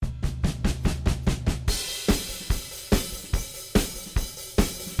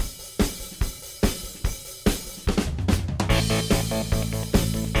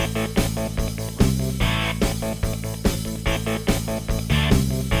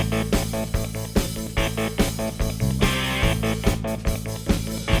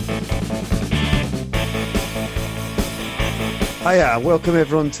Hiya, welcome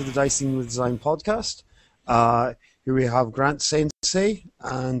everyone to the Dicing with Design podcast. Here we have Grant Sensei,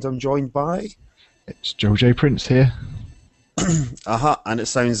 and I'm joined by... It's Joe J. Prince here. And it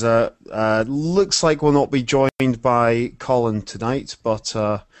sounds, looks like we'll not be joined by Colin tonight, but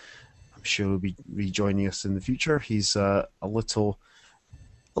I'm sure he'll be rejoining us in the future. He's a little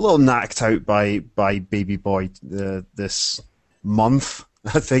knocked out by baby boy this month,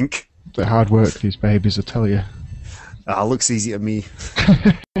 I think. The hard work, these babies, I tell you. Looks easy to me.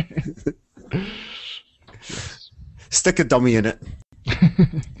 Stick a dummy in it.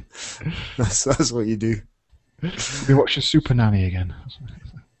 That's what you do. Be watching Super Nanny again.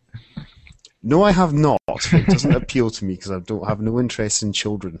 No, I have not. It doesn't appeal to me because I don't have no interest in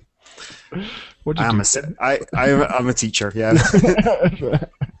children. What do you do? I'm a teacher, yeah.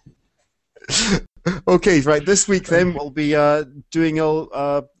 Okay, right. This week then we'll be doing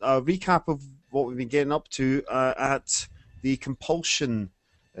a recap of what we've been getting up to at the Compulsion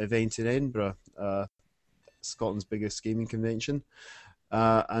event in Edinburgh, Scotland's biggest gaming convention,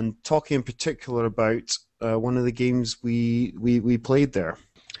 and talking in particular about one of the games we played there,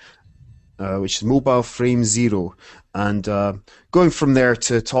 which is Mobile Frame Zero, and going from there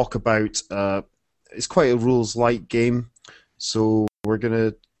to talk about it's quite a rules-light game, so we're going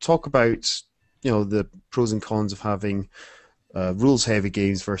to talk about the pros and cons of having rules-heavy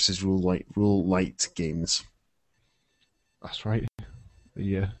games versus rule-light games. That's right.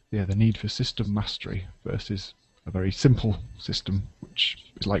 The need for system mastery versus a very simple system, which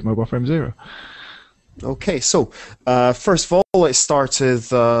is like Mobile Frame Zero. Okay, so first of all, let's start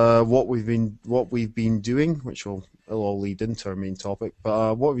with what we've been doing, which will all lead into our main topic.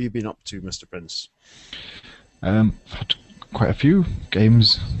 But what have you been up to, Mr. Prince? I've had quite a few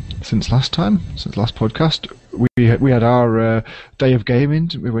games since last podcast. We had our day of gaming,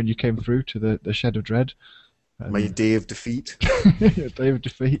 didn't we, when you came through to the Shed of Dread. My day of defeat. Day of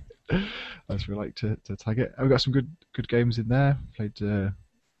defeat, as we like to tag it. We've got some good games in there. Played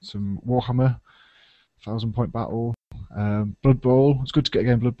some Warhammer, 1000 Point Battle, Blood Bowl. It's good to get a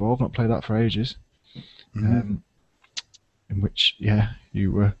game of Blood Bowl. I've not played that for ages. Mm-hmm. In which,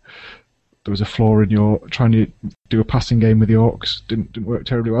 you were. There was a flaw in your trying to do a passing game with the orcs. Didn't work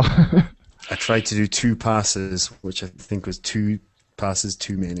terribly well. I tried to do 2 passes, which I think was 2 passes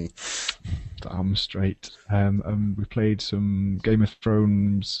too many. Damn straight. And we played some Game of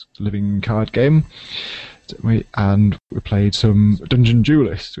Thrones living card game, and we played some Dungeon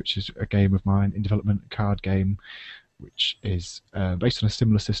Duelist, which is a game of mine in development card game, which is based on a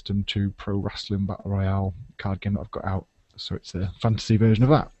similar system to Pro Wrestling Battle Royale card game that I've got out. So it's a fantasy version of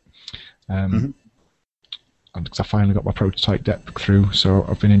that. And because I finally got my prototype deck through, so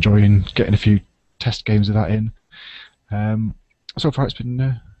I've been enjoying getting a few test games of that in. So far, it's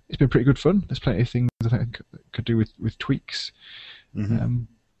been pretty good fun. There's plenty of things I think I could do with tweaks.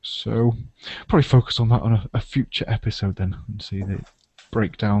 So probably focus on that on a future episode then, and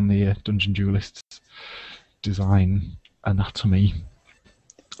break down the Dungeon Duelist's design anatomy.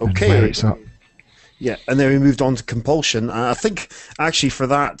 Okay. And where it's at. Yeah, and then we moved on to Compulsion. I think actually for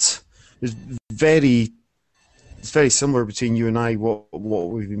that, it's very similar between you and I what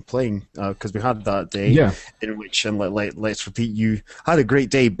we've been playing, because we had that day in which, and let's repeat, you had a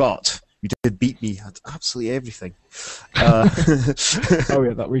great day, but you did beat me at absolutely everything. Oh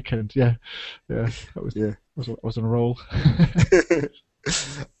yeah, that weekend, yeah, that was on a roll.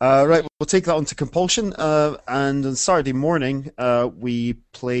 Right, we'll take that on to Compulsion, and on Saturday morning we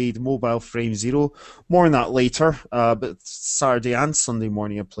played Mobile Frame Zero. More on that later, but Saturday and Sunday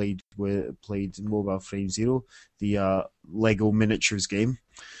morning I played Mobile Frame Zero, the Lego miniatures game,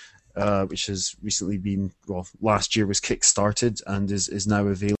 which has recently been, last year was kickstarted and is now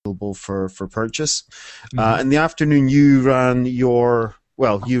available for purchase. In the afternoon you ran a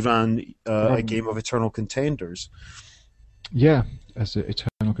game of Eternal Contenders. Yeah, as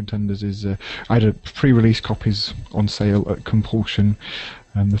Eternal Contenders is, I had pre-release copies on sale at Compulsion,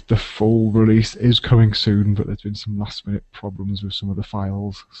 and the full release is coming soon, but there's been some last-minute problems with some of the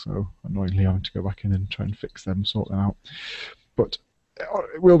files, so annoyingly having to go back in and try and fix them, sort them out. But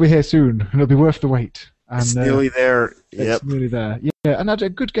it will be here soon, and it'll be worth the wait. And, it's nearly there. It's nearly there. Yeah, and I had a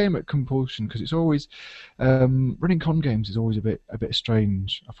good game at Compulsion, because it's always running con games is always a bit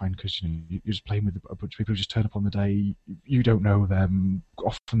strange, I find, because you're just playing with a bunch of people who just turn up on the day. You don't know them.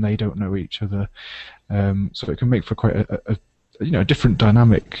 Often they don't know each other, so it can make for quite a different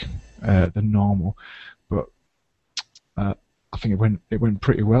dynamic than normal. But I think it went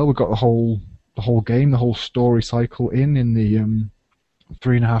pretty well. We got the whole game, the whole story cycle in the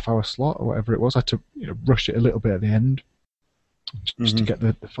 3.5 hour slot or whatever it was. I had to rush it a little bit at the end. just to get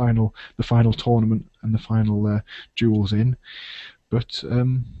the final tournament and the final duels in. But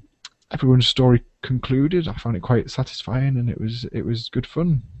everyone's story concluded. I found it quite satisfying, and it was good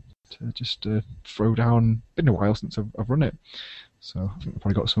fun to just throw down. Been a while since I've run it, so I think I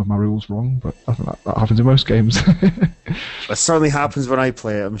probably got some of my rules wrong, but I think that happens in most games. It certainly happens when I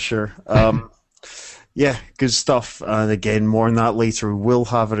play it, I'm sure. Yeah, good stuff. And again, more on that later. We will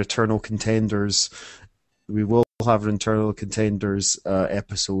have an Eternal Contenders. We will have an Eternal Contenders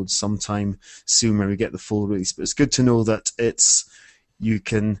episode sometime soon when we get the full release. But it's good to know that you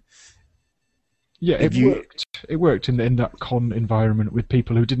can. Yeah, it worked in that con environment with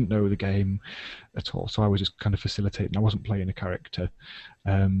people who didn't know the game at all. So I was just kind of facilitating. I wasn't playing a character,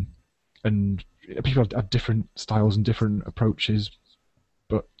 and people had different styles and different approaches,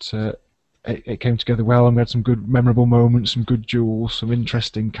 but it came together well, and we had some good memorable moments, some good duels, some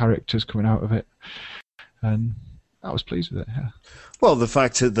interesting characters coming out of it, and I was pleased with it. Yeah. Well, the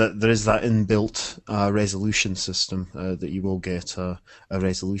fact that there is that inbuilt resolution system, that you will get a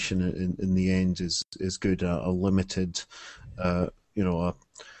resolution in the end is good. A limited, not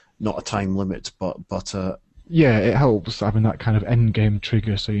a time limit, but yeah, it helps having that kind of end game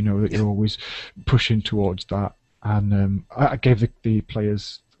trigger, so you know that you're always pushing towards that. And I gave the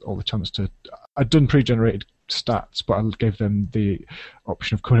players all the chance to. I'd done pre-generated stats, but I gave them the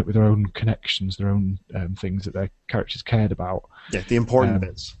option of coming up with their own connections, their own things that their characters cared about. Yeah, the important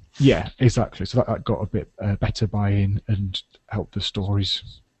bits. Yeah, exactly. So that got a bit better buy-in and helped the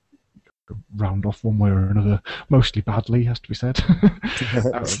stories round off one way or another, mostly badly, has to be said.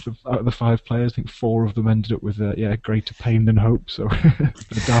 out of the 5 players, I think 4 of them ended up with greater pain than hope, so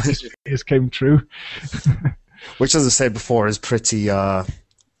the darkest fears came true. Which, as I said before, is pretty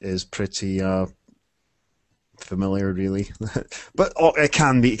familiar, really. But it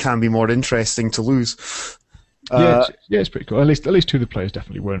can be more interesting to lose. It's pretty cool. At least 2 of the players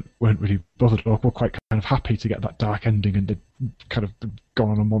definitely weren't really bothered or were quite kind of happy to get that dark ending, and they'd kind of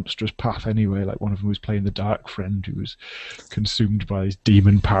gone on a monstrous path anyway. Like one of them was playing the Dark Friend, who was consumed by his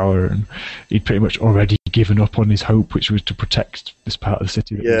demon power, and he'd pretty much already given up on his hope, which was to protect this part of the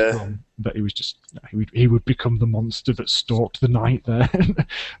city that he was from. But he was just he would become the monster that stalked the night there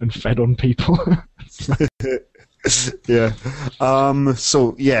and fed on people. Yeah.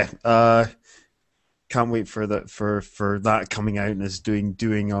 Can't wait for that coming out and us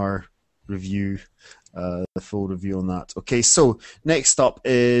doing our review, the full review on that. Okay, so next up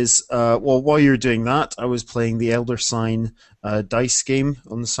is while you're doing that, I was playing the Elder Sign dice game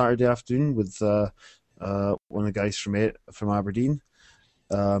on the Saturday afternoon with one of the guys from Aberdeen,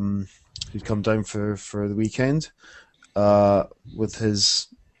 who'd come down for the weekend with his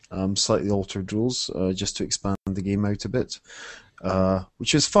slightly altered rules, just to expand the game out a bit.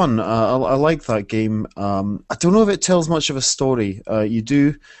 Which is fun. I like that game. I don't know if it tells much of a story. You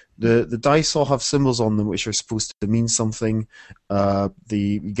do. The dice all have symbols on them which are supposed to mean something.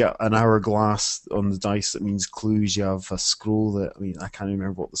 You get an hourglass on the dice that means clues. You have a scroll that, I can't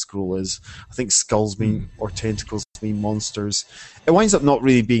remember what the scroll is. I think skulls mean, or tentacles mean monsters. It winds up not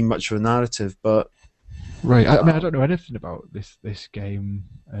really being much of a narrative, but... Right. I don't know anything about this game.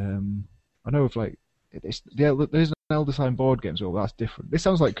 I know of there's an Elder Sign board game, so that's different. This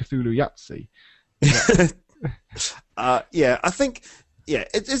sounds like Cthulhu Yahtzee. I think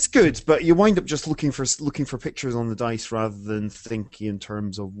it's good, but you wind up just looking for pictures on the dice rather than thinking in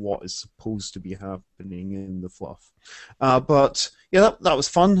terms of what is supposed to be happening in the fluff. But yeah, that was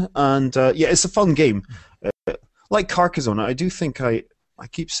fun, and it's a fun game. Like Carcassonne, I do think I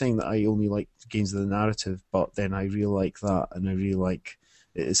keep saying that I only like games of the narrative, but then I really like that, and I really like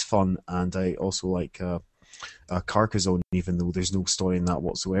it is fun, and I also like Carcassonne, even though there's no story in that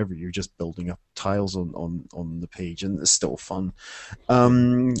whatsoever. You're just building up tiles on the page, and it's still fun.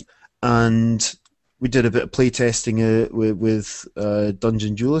 And we did a bit of playtesting with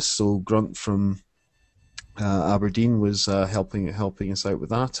Dungeon Duelist, so Grunt from Aberdeen was helping us out with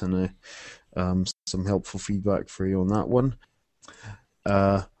that, and some helpful feedback for you on that one.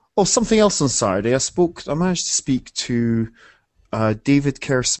 Something else on Saturday. I managed to speak to David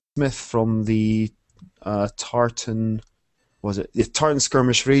Kerr-Smith from the Tartan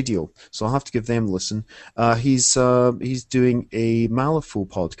Skirmish Radio. So I'll have to give them a listen. He's doing a Malifaux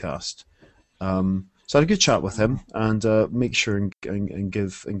podcast. So I had a good chat with him, and make sure and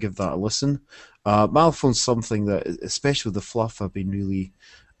give that a listen. Malifaux is something that, especially with the fluff, I've been really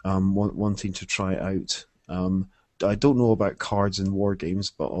wanting to try out. I don't know about cards and war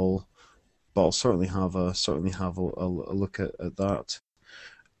games, but I'll certainly have a look at that,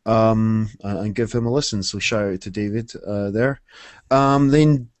 and give him a listen. So shout out to David there.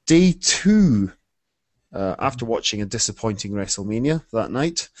 Then day 2 after watching a disappointing WrestleMania that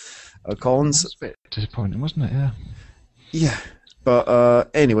night. Collins. That was a bit disappointing, wasn't it? Yeah. Yeah, but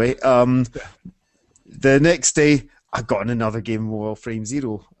anyway, the next day I got in another game of Warframe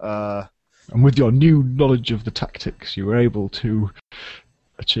Zero. And with your new knowledge of the tactics, you were able to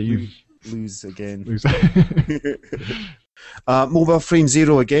achieve lose again. Mobile Frame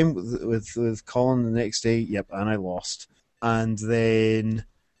Zero again with Colin the next day. Yep, and I lost. And then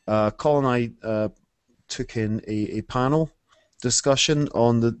Colin and I took in a panel discussion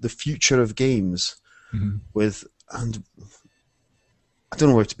on the future of games with, and I don't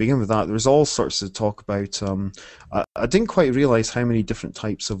know where to begin with that. There was all sorts of talk about. I didn't quite realise how many different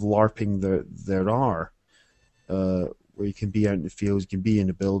types of LARPing there are. Where you can be out in the field, you can be in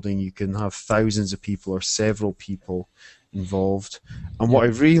a building, you can have thousands of people or several people involved. And what I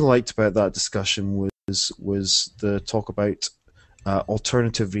really liked about that discussion was the talk about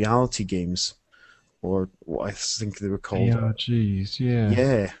alternative reality games, or what I think they were called. ARGs, yeah.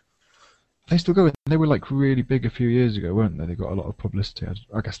 Yeah. They still going. They were like really big a few years ago, weren't they? They got a lot of publicity.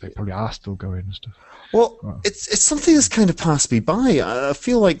 I guess they probably are still going and stuff. Well, it's something that's kind of passed me by. I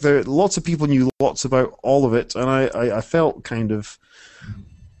feel like lots of people knew lots about all of it, and I felt kind of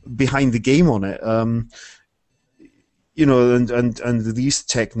behind the game on it. You know, and with the use of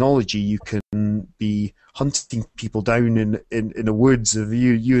technology, you can be hunting people down in the woods. If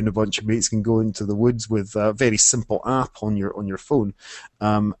you and a bunch of mates can go into the woods with a very simple app on your phone,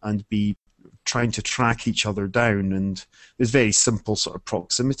 and be trying to track each other down, and there's very simple sort of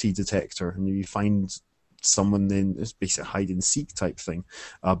proximity detector, and you find someone, then it's basically a hide and seek type thing,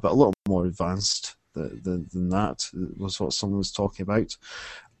 but a little more advanced than that was what someone was talking about.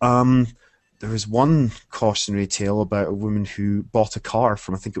 There was one cautionary tale about a woman who bought a car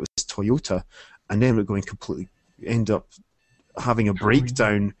from, I think it was Toyota, and ended up having a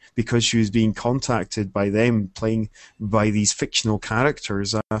breakdown because she was being contacted by them playing by these fictional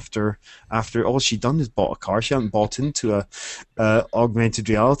characters after all she'd done is bought a car. She hadn't bought into a augmented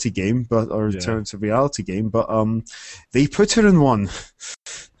reality game or alternative reality game, but they put her in one.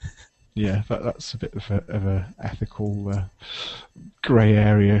 Yeah, that's a bit of a ethical grey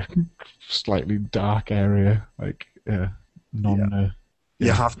area, slightly dark area, like non.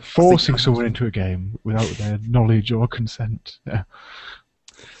 You have forcing someone into a game without their knowledge or consent. Yeah,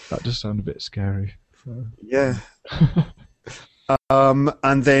 that does sound a bit scary. So. Yeah.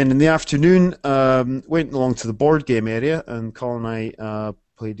 And then in the afternoon, went along to the board game area, and Colin and I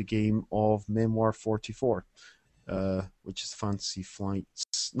played a game of Memoir 44, which is Fantasy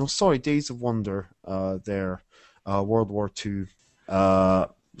Flights. No, sorry, Days of Wonder. World War II,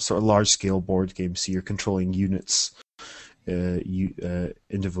 sort of large-scale board game. So you're controlling units.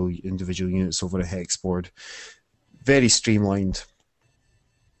 Individual units over a hex board, very streamlined.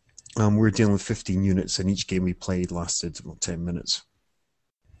 We were dealing with 15 units, and each game we played lasted about 10 minutes.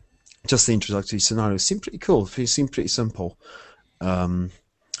 Just the introductory scenario seemed pretty cool. It seemed pretty simple.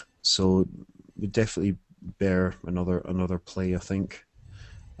 So we definitely bear another play, I think.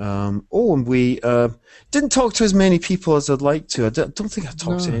 And we didn't talk to as many people as I'd like to. I don't think I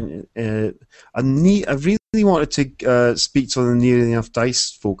talked to any. I really wanted to speak to the Near Enough Dice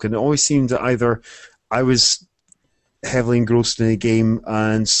folk, and it always seemed that either I was heavily engrossed in a game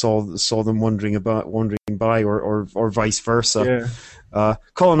and saw them wandering by, or vice versa. Yeah.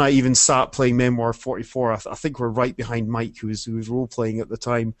 Colin and I even sat playing Memoir 44. I think we're right behind Mike, who was role playing at the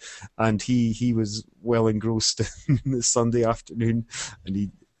time, and he was well engrossed in the Sunday afternoon, and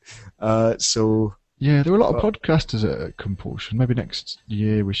so. Yeah, there were a lot of podcasters at Compulsion. Maybe next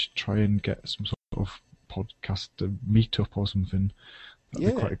year we should try and get some sort of podcast meetup or something.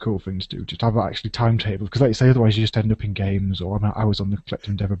 That'd be quite a cool thing to do. Just have actually timetables, because like you say, otherwise you just end up in games. Or I was on the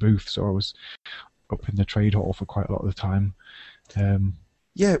Collective Endeavour booth, so I was up in the trade hall for quite a lot of the time.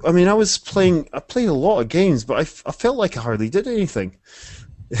 Yeah, I mean, I played a lot of games, but I felt like I hardly did anything.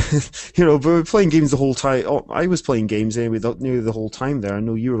 But we were playing games the whole time. I was playing games anyway, nearly the whole time there. I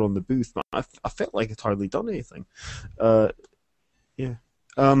know you were on the booth, but I felt like I'd hardly done anything. I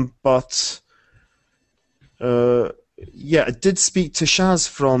did speak to Shaz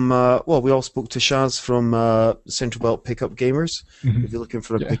from. We all spoke to Shaz from Central Belt Pickup Gamers. Mm-hmm. If you're looking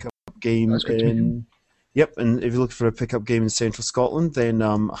for a pickup game and if you're looking for a pickup game in Central Scotland, then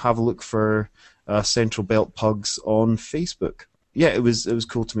have a look for Central Belt Pugs on Facebook. Yeah, it was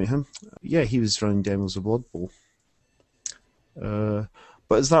cool to meet him. Yeah, he was running demos of Blood Bowl. But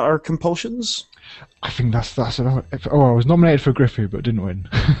is that our compulsions? I think that's about it. I was nominated for a Griffey, but didn't win.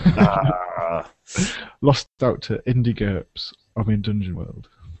 Lost out to Indie GURPS. I mean Dungeon World.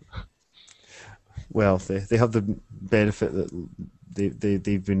 Well, they have the benefit that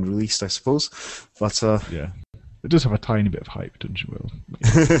they've been released, I suppose. But Yeah. It does have a tiny bit of hype, Dungeon World.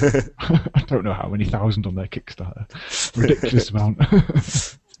 I don't know how many thousand on their Kickstarter. Ridiculous amount.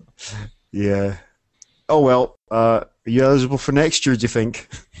 Yeah. Oh well. Are you eligible for next year? Do you think?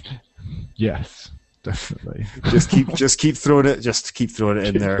 Yes, definitely. Just keep throwing it. Just keep throwing it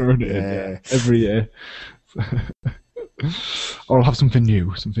in there. Throwing it in, yeah. Every year. Or I'll have something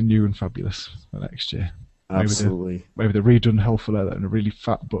new and fabulous for next year. Absolutely. Maybe the redone Helpful Leather and a really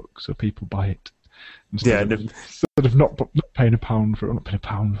fat book so people buy it. Instead of not paying £1 for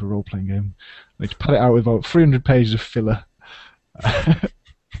a role playing game. They just put it out with about 300 pages of filler.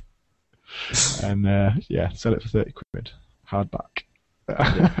 And sell it for £30 hardback.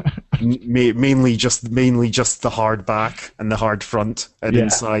 Mainly just the hard back and the hard front and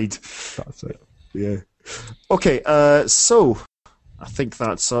inside. That's it. Yeah. Okay. So I think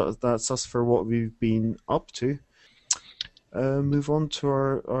that's us for what we've been up to. Move on to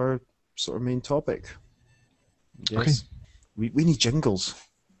our sort of main topic. Yes. Okay. We need jingles.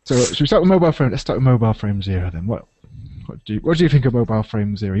 So should we start with Mobile Frame? Let's start with Mobile Frame Zero then. What do you think of Mobile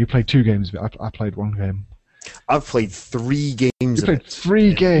Frame Zero? You played 2 games of it. I played 1 game. I've played 3 games. You played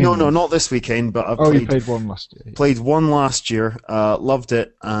 3 games? No, not this weekend, but you played 1 last year. Played 1 last year, loved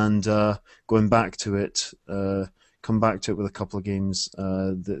it, and going back to it, come back to it with a couple of games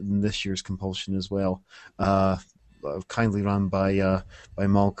in this year's compulsion as well. Kindly run by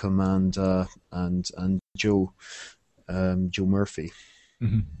Malcolm and Joe Murphy.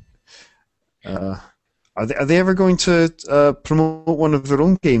 Mm-hmm. Are they ever going to promote one of their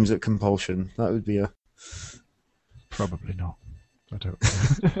own games at compulsion? That would be probably not. I don't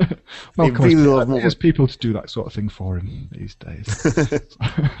know. Malcolm has people to do that sort of thing for him these days.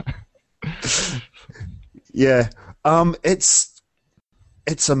 Yeah. It's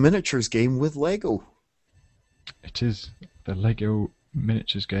a miniatures game with Lego. It is the Lego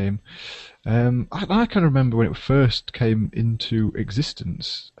miniatures game. I can remember when it first came into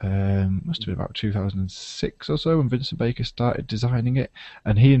existence. Must have been about 2006 or so when Vincent Baker started designing it,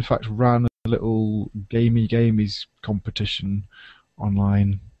 and he in fact ran a little gamies competition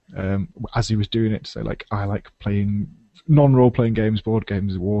online as he was doing it to say, like, I like playing non-role playing games, board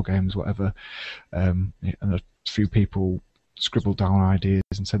games, war games, whatever. And a few people scribbled down ideas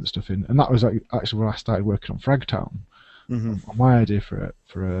and sent stuff in, and that was actually when I started working on Fragtown. Mm-hmm. My idea for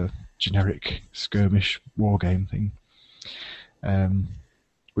a generic skirmish war game thing,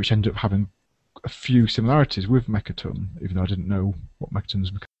 which ended up having a few similarities with Mechaton, even though I didn't know what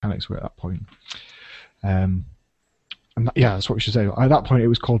Mechaton's mechanics were at that point. That's what we should say. At that point, it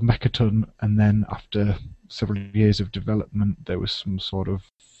was called Mechaton, and then after several years of development, there was some sort of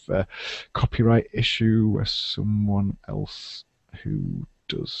copyright issue where someone else who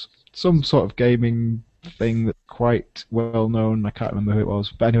does some sort of gaming thing that's quite well known, I can't remember who it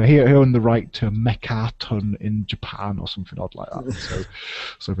was, but anyway, he owned the right to Mechaton in Japan or something odd like that.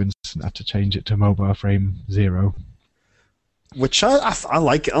 So Vincent had to change it to Mobile Frame Zero, which I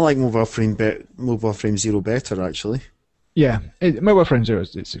like. I like Mobile Frame Zero better, actually. Yeah, Mobile Frame Zero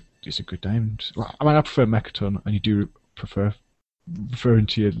it's a good name. I mean, I prefer Mechaton, and you do prefer referring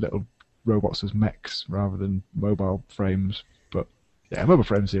to your little robots as mechs rather than mobile frames. But yeah, Mobile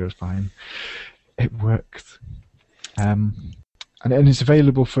Frame Zero is fine. It works, and it's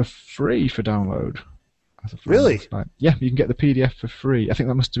available for free for download. Really? Yeah, you can get the PDF for free. I think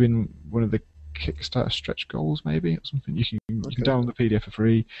that must have been one of the Kickstarter stretch goals, maybe, or something. You can download the PDF for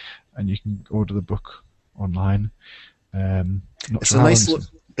free, and you can order the book online. It's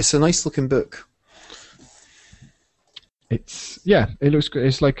a nice looking book. It looks good.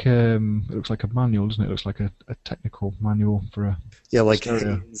 It's like it looks like a manual, doesn't it? It looks like a technical manual for a like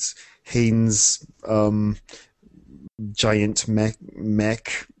Haynes giant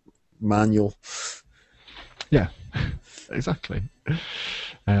mech manual. Yeah, exactly.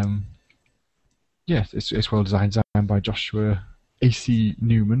 It's well designed by Joshua A.C.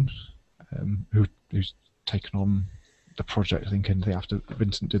 Newman, who's taken on the project, I think, and after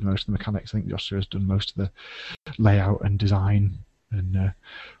Vincent did most of the mechanics, I think Joshua has done most of the layout and design and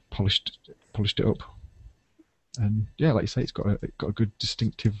polished it up. And yeah, like you say, it's got a good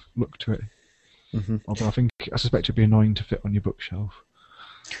distinctive look to it. Mm-hmm. Although I suspect it'd be annoying to fit on your bookshelf.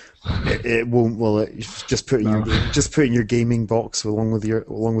 It won't. Well, just put in your gaming box along with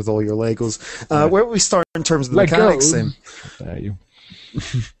all your Legos. Where do we start in terms of the mechanics then? There you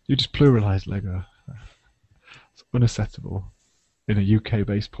just pluralised Lego. It's unacceptable in a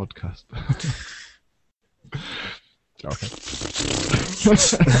UK-based podcast. Okay.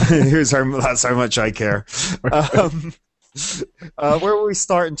 That's how much I care. Where will we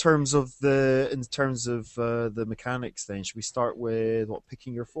start in terms of the mechanics? Then should we start with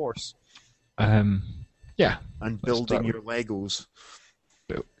picking your force Um, yeah, and let's building start your Legos?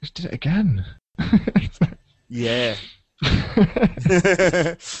 with. Did it again. Yeah.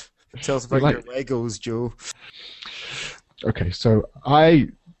 Tell us about your Legos, Joe. Okay, so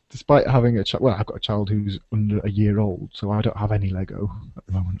despite having a child, well, I've got a child who's under a year old, so I don't have any Lego at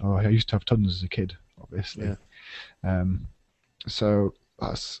the moment. Oh, I used to have tons as a kid, obviously. Yeah. So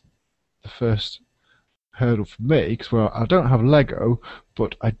that's the first hurdle for me, because I don't have Lego,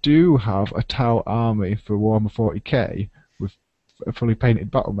 but I do have a Tau army for Warhammer 40k with fully painted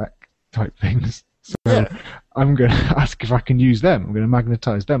battle mech type things. So Yeah. I'm going to ask if I can use them. I'm going to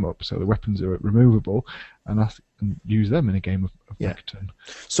magnetize them up so the weapons are removable, and use them in a game of Mechturn.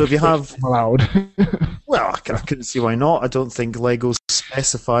 So if you have allowed, well, I couldn't see why not. I don't think Legos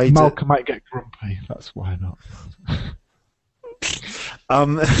specified. Malcolm might get grumpy. That's why not.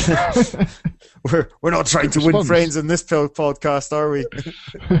 We're not trying to win friends in this podcast, are we?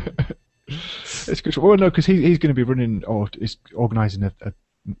 It's good. Well, no, because he's going to be running or is organising a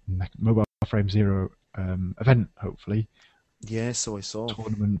Mobile Frame Zero event, hopefully. Yeah, so I saw.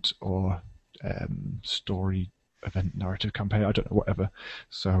 Tournament or story event, narrative campaign. I don't know, whatever.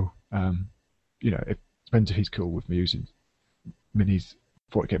 So, it depends if he's cool with me using minis,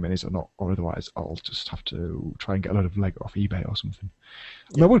 40k minis or not, or otherwise I'll just have to try and get a load of Lego off eBay or something.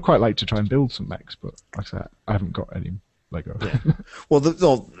 I mean, I would quite like to try and build some mechs, but like I said, I haven't got any Lego. Yeah. Well,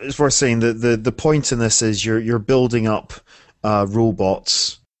 it's worth saying that the point in this is you're building up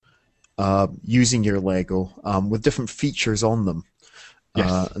robots using your Lego with different features on them.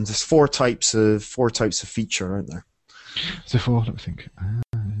 Yes. And there's four types of feature, aren't there? So let me think.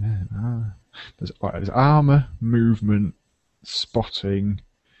 There's armor, movement, spotting,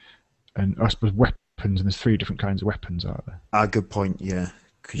 and I suppose weapons. And there's 3 different kinds of weapons, are there? Good point. Yeah,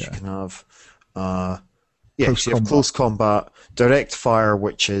 because you can have close combat, direct fire,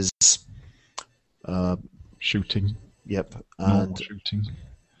 which is shooting. Yep, and shooting.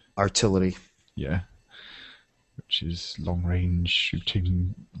 Artillery. Yeah, which is long range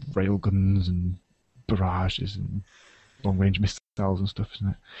shooting, railguns and barrages and long range missiles and stuff,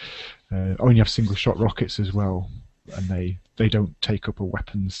 isn't it? You have single shot rockets as well, and they don't take up a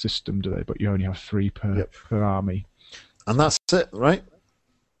weapons system, do they? But you only have 3 per army. And that's it, right?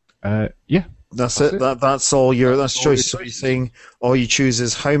 Yeah. That's it. That's all that's choice. So you're saying all you choose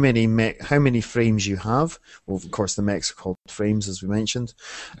is how many frames you have. Well, of course, the mechs are called frames, as we mentioned.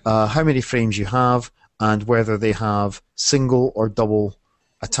 How many frames you have, and whether they have single or double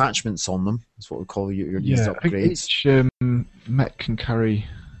attachments on them. That's what we call your used upgrades. Each mech can carry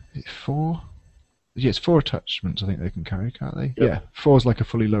 4. Yeah, it's 4 attachments. I think they can carry, can't they? Yep. Yeah, 4 is like a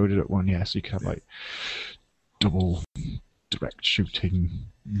fully loaded up one. Yeah, so you can have like double direct shooting,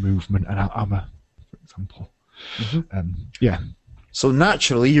 movement, and armor, for example. Mm-hmm. Yeah. So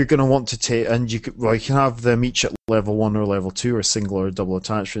naturally, you're going to want to take, and you can have them each at level 1 or level 2, or single or double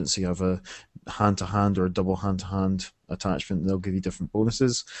attachment. So you have a hand-to-hand or a double hand-to-hand attachment. They'll give you different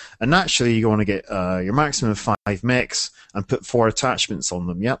bonuses. And naturally, you want to get your maximum of 5 mechs and put 4 attachments on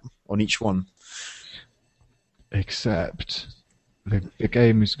them. Yep, on each one. Except the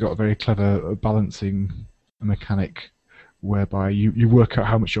game has got a very clever balancing mechanic whereby you work out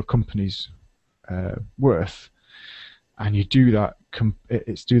how much your company's worth, and you do that.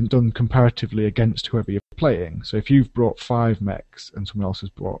 It's done comparatively against whoever you're playing. So if you've brought 5 mechs and someone else has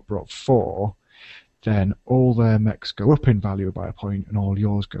brought 4, then all their mechs go up in value by a point, and all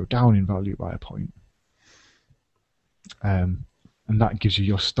yours go down in value by a point. And that gives you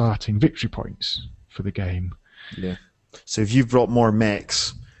your starting victory points for the game. Yeah. So if you've brought more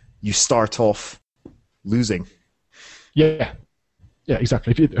mechs, you start off losing. Yeah,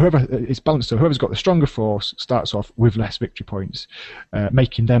 exactly. It's balanced, so whoever's got the stronger force starts off with less victory points,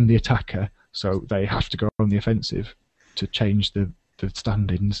 making them the attacker. So they have to go on the offensive to change the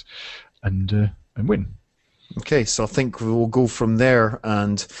standings and win. Okay, so I think we'll go from there,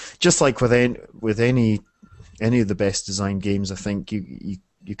 and just like with any of the best designed games, I think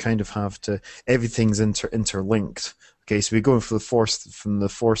you kind of have to, everything's interlinked. Okay, so we're going for the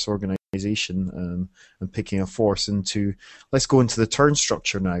force organization and picking a force let's go into the turn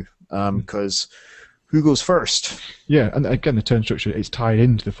structure now, because who goes first? Yeah, and again, the turn structure is tied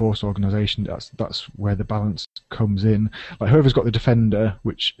into the force organization. That's where the balance comes in. Like whoever's got the defender,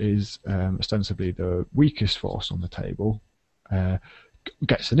 which is ostensibly the weakest force on the table,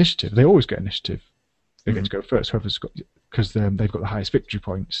 gets initiative. They always get initiative. They get to go first. Whoever's got, because they've got the highest victory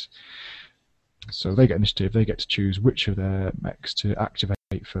points. So they get initiative. They get to choose which of their mechs to activate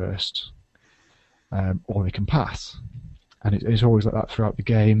first, or they can pass. and it's always like that throughout the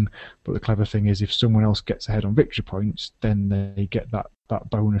game. But the clever thing is, if someone else gets ahead on victory points, then they get that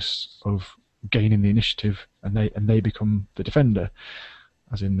bonus of gaining the initiative, and they become the defender,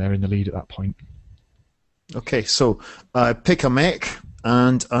 as in they're in the lead at that point. Okay, so I pick a mech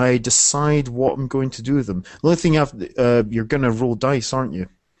and I decide what I'm going to do with them. The only thing you're going to roll dice, aren't you?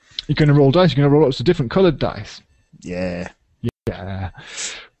 You're going to roll dice. You're going to roll lots of different coloured dice. Yeah. Yeah,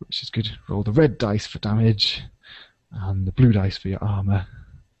 which is good. Roll the red dice for damage, and the blue dice for your armour,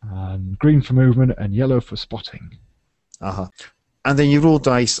 and green for movement, and yellow for spotting. And then you roll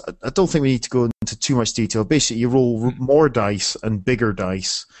dice. I don't think we need to go into too much detail. Basically, you roll more dice and bigger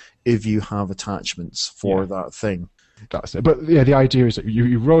dice if you have attachments for that thing. That's it. But yeah, the idea is that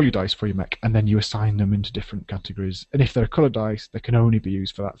you roll your dice for your mech, and then you assign them into different categories. And if they're coloured dice, they can only be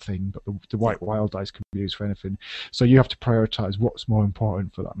used for that thing, but the white wild dice can be used for anything. So you have to prioritise what's more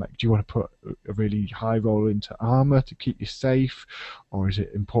important for that mech. Do you want to put a really high roll into armour to keep you safe, or is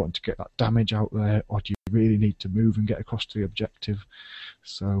it important to get that damage out there, or do you really need to move and get across to the objective?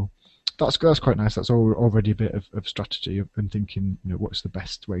 So that's quite nice. That's already a bit of strategy and thinking, what's the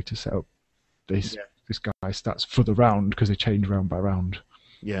best way to set up this guy's stats for the round, because they change round by round.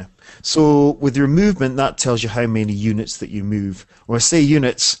 Yeah. So with your movement, that tells you how many units that you move. When I say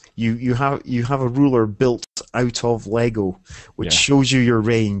units, you have a ruler built out of Lego, which shows you your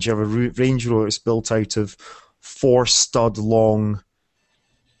range. You have a range ruler that's built out of 4 stud long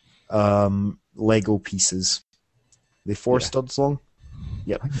Lego pieces. Are they 4 studs long?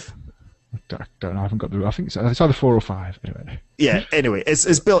 Yep. I don't know. I haven't got the. I think it's either 4 or 5. Anyway. Yeah. Anyway,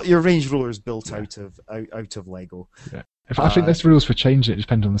 it's built. Your range ruler is built out of Lego. Yeah. I think there's rules for changing it. It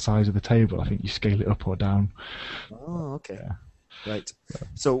depends on the size of the table. I think you scale it up or down. Oh, okay. Yeah. Right.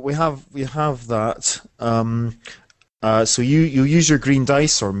 So we have that. So you use your green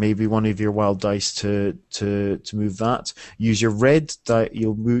dice, or maybe one of your wild dice to move that. Use your red die.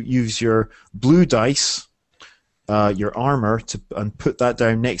 You'll use your blue dice. Your armor and put that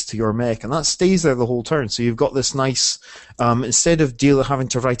down next to your mech, and that stays there the whole turn. So you've got this nice, instead of having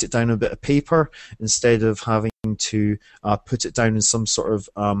to write it down on a bit of paper, instead of having to put it down in some sort of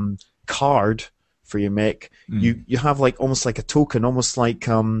card for your mech, you have almost like a token, almost like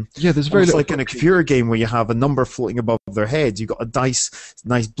there's very little like in a computer game where you have a number floating above their heads. You've got a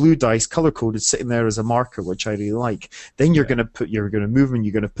nice blue dice, color coded, sitting there as a marker, which I really like. Then you're going to move and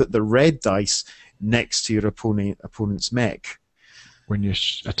you're going to put the red dice next to your opponent's mech when you're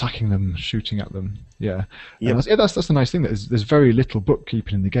attacking them, shooting at them. That's the nice thing. There's very little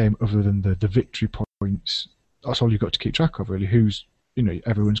bookkeeping in the game other than the victory points. That's all you've got to keep track of, really. Who's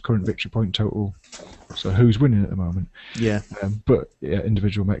everyone's current victory point total, so who's winning at the moment. But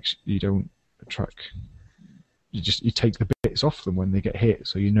individual mechs you don't track. You take the bits off them when they get hit,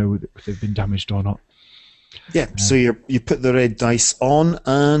 so you know if they've been damaged or not. So you put the red dice on,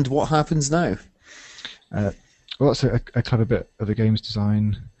 and what happens now? Well, that's a clever bit of the game's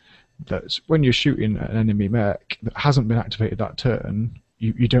design. That when you're shooting an enemy mech that hasn't been activated that turn,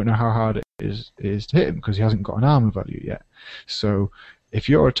 you don't know how hard it is to hit him because he hasn't got an armor value yet. So if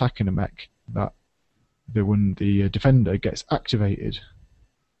you're attacking a mech that the defender gets activated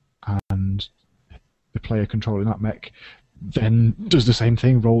and the player controlling that mech then does the same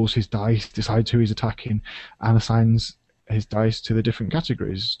thing, rolls his dice, decides who he's attacking, and assigns his dice to the different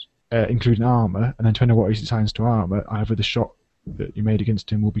categories, including armor, and then depending on what he assigns to armor, either the shot that you made against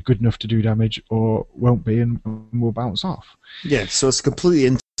him will be good enough to do damage or won't be and will bounce off. So it's a completely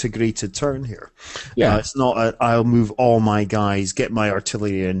integrated turn here. It's not I'll move all my guys, get my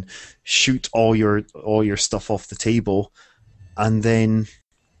artillery in, shoot all your stuff off the table, and then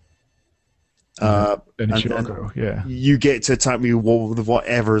you get to attack me with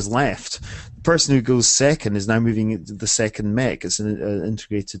whatever's left. The person who goes second is now moving into the second mech. It's an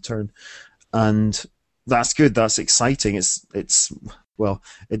integrated turn, and that's good. That's exciting. There's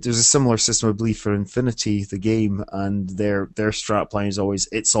a similar system, I believe, for Infinity, the game, and their strat line is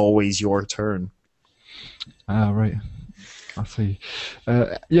always your turn. Right. I see.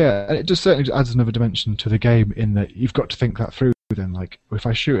 It just certainly adds another dimension to the game in that you've got to think that through. Then, like, if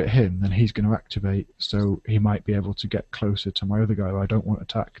I shoot at him, then he's going to activate, so he might be able to get closer to my other guy who I don't want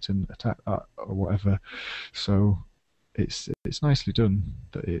attacked and attack that or whatever. So it's nicely done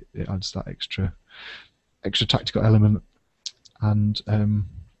that it adds that extra tactical element, and and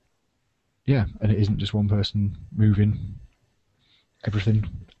it isn't just one person moving everything,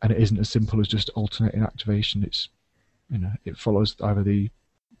 and it isn't as simple as just alternating activation. It's it follows either the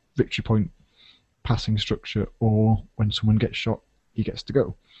victory point passing structure, or when someone gets shot, he gets to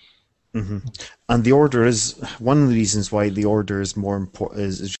go. Hmm. And the order is one of the reasons why the order is more important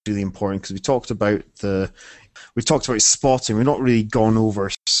is really important because we've talked about spotting. We've not really gone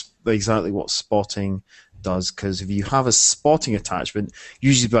over exactly what spotting does because if you have a spotting attachment,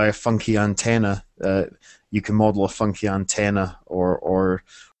 usually by a funky antenna, you can model a funky antenna or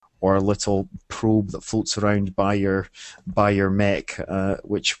a little probe that floats around by your mech,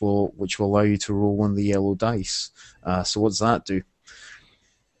 which will allow you to roll one of the yellow dice. So what does that do?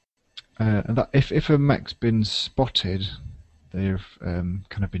 And that if a mech's been spotted, they've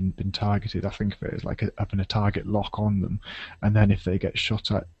kind of been targeted. I think of it as like having a target lock on them, and then if they get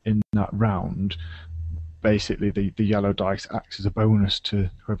shot at in that round, basically the yellow dice acts as a bonus to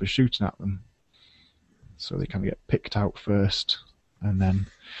whoever's shooting at them. So they kind of get picked out first, and then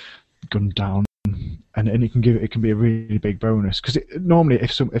gunned down, and it can be a really big bonus because normally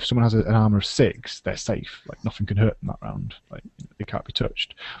if someone has an armor of 6, they're safe. Like nothing can hurt them that round. Like they can't be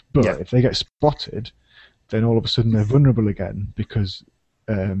touched. But if they get spotted, then all of a sudden they're vulnerable again because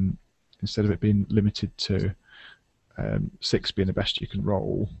instead of it being limited to 6 being the best you can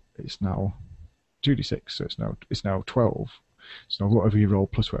roll, it's now 2d6, so it's now 12. So whatever you roll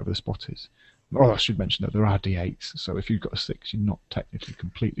plus whatever the spot is. Oh, I should mention that there are d8s, so if you've got a 6, you're not technically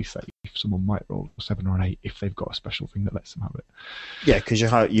completely safe. Someone might roll a 7 or an 8 if they've got a special thing that lets them have it. Yeah, because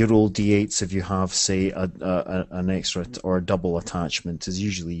you roll d8s if you have, say, an extra or a double attachment. Is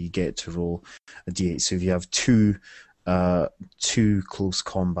usually you get to roll a d8. So if you have two close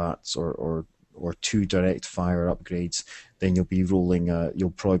combats or 2 direct fire upgrades, then you'll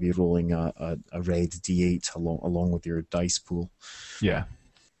probably be rolling a red d8 along with your dice pool. Yeah.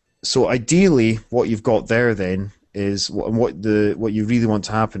 So ideally, what you've got there then is what you really want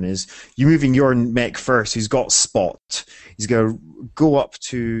to happen is you moving your mech first. Who's got spot? He's going to go up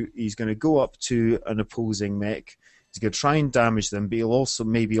to an opposing mech. He's going to try and damage them, but he'll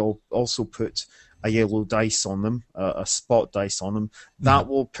also put a yellow dice on them, a spot dice on them. That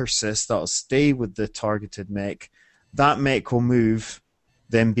will persist. That'll stay with the targeted mech. That mech will move,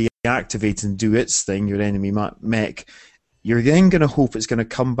 then be activated and do its thing. Your enemy mech. You're then going to hope it's going to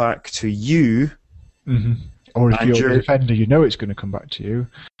come back to you. Mm-hmm. Or if you're a defender, you know it's going to come back to you.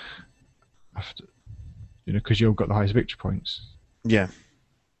 After, because you've got the highest victory points. Yeah.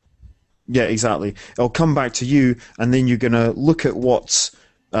 Yeah, exactly. It'll come back to you, and then you're going to look at what's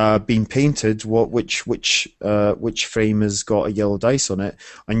been painted, which frame has got a yellow dice on it,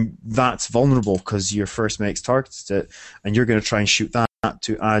 and that's vulnerable because your first mech's targeted it, and you're going to try and shoot that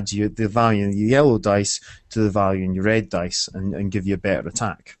to add the value in your yellow dice to the value in your red dice and give you a better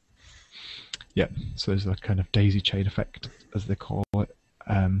attack. Yeah, so there's a kind of daisy chain effect, as they call it,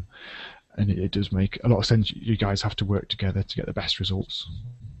 and it does make a lot of sense. You guys have to work together to get the best results.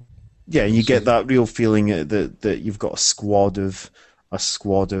 Yeah, and you get that real feeling that you've got a squad of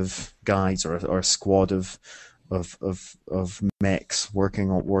guys or a squad of mechs working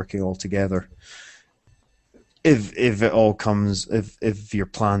all together. If your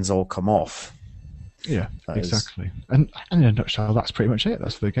plans all come off. Yeah, exactly. And in a nutshell, that's pretty much it.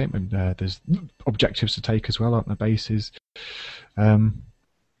 That's the game. And there's objectives to take as well, aren't there, bases?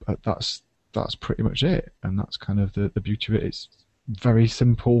 But that's pretty much it. And that's kind of the beauty of it. It's very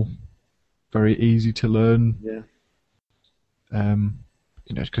simple, very easy to learn. Yeah.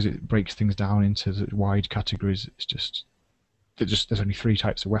 Because it breaks things down into the wide categories. There's only 3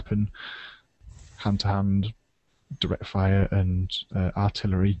 types of weapon: hand-to-hand, direct fire, and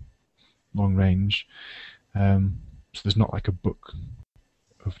artillery, long range. So there's not like a book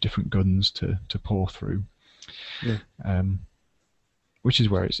of different guns to pour through. Yeah. Which is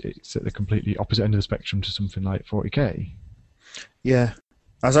where it's at the completely opposite end of the spectrum to something like 40k. Yeah.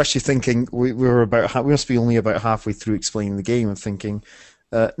 I was actually thinking we must be only about halfway through explaining the game and thinking,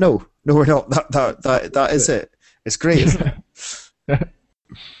 no, we're not. That is it. It's great, isn't it?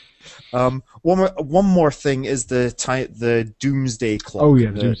 One more thing is the Doomsday Clock. Oh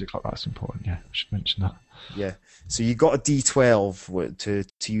yeah, the Doomsday Clock. That's important. Yeah, I should mention that. Yeah. So you got a D12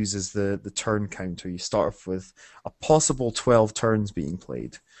 to use as the turn counter. You start off with a possible 12 turns being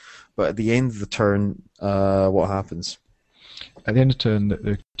played, but at the end of the turn, what happens? At the end of the turn,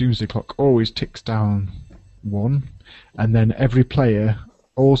 the Doomsday Clock always ticks down 1, and then every player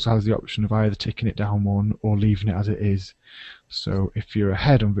also has the option of either ticking it down 1 or leaving it as it is. So if you're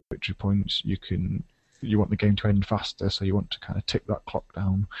ahead on victory points, you want the game to end faster, so you want to kind of tick that clock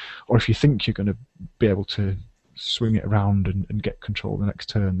down. Or if you think you're going to be able to swing it around and get control the next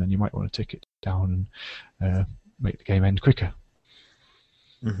turn, then you might want to tick it down and make the game end quicker.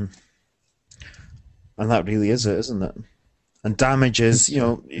 Mm-hmm. And that really is it, isn't it? And damage is,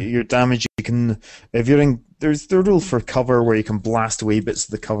 your damage, you can, if you're in there's the rule for cover where you can blast away bits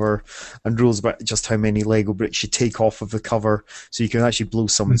of the cover, and rules about just how many Lego bricks you take off of the cover, so you can actually blow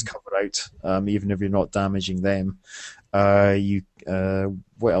someone's cover out, even if you're not damaging them.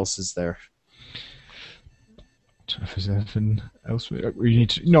 What else is there? I don't know if there's anything else. Normally you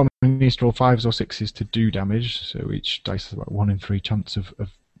need to roll 5s or 6s to do damage, so each dice has about 1 in 3 chance of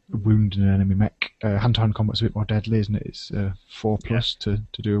wounding an enemy mech. Hand-to-hand combat's a bit more deadly, isn't it? It's 4+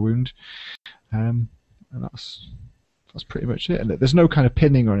 to do a wound, and that's pretty much it. And there's no kind of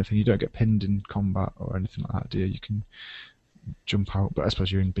pinning or anything. You don't get pinned in combat or anything like that, do you? You can jump out, but I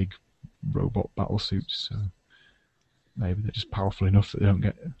suppose you're in big robot battle suits, so maybe they're just powerful enough that they don't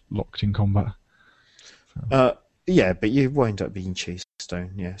get locked in combat. So. Yeah, but you wind up being chased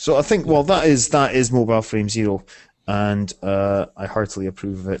down. Yeah, so I think that is Mobile Frame Zero. And I heartily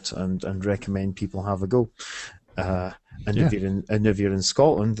approve of it and recommend people have a go. If you're in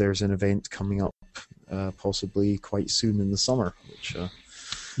Scotland, there's an event coming up possibly quite soon in the summer.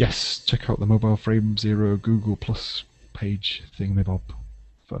 Yes, check out the Mobile Frame Zero Google Plus page thingamabob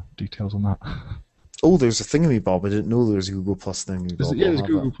for details on that. Oh, there's a thingamabob. I didn't know there was a Google Plus thingamabob. Yeah, there's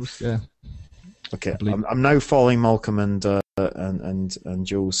Google Plus. Yeah. Okay, I'm now following Malcolm and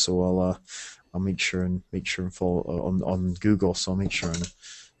Joe, so I'll make sure and follow on Google. So I'll make sure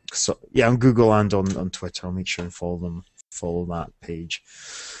on Google and on Twitter. I'll make sure and follow that page.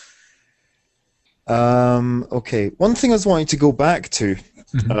 Okay, one thing I was wanting to go back to,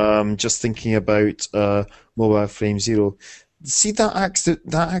 just thinking about Mobile Frame Zero. See that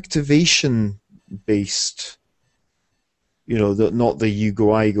activation based, not the you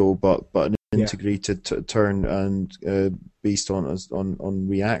go I go, but an integrated turn and based on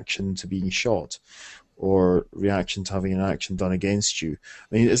reaction to being shot or reaction to having an action done against you.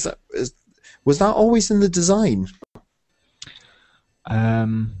 I mean, was that always in the design?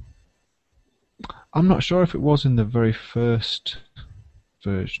 I'm not sure if it was in the very first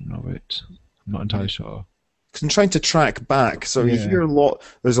version of it. I'm not entirely sure. Because I'm trying to track back. So you hear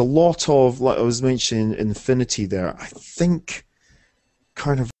there's a lot of, like I was mentioning, Infinity there. I think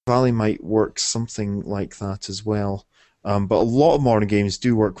Carnival Valley might work something like that as well. But a lot of modern games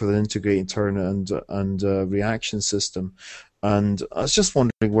do work with an integrated turn and reaction system. And I was just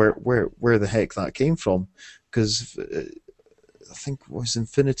wondering where the heck that came from. Because I think was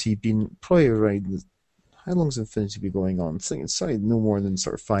Infinity been probably around... How long has Infinity been going on? I think it's no more than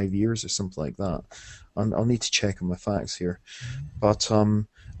sort of 5 years or something like that. I'll need to check on my facts here. But I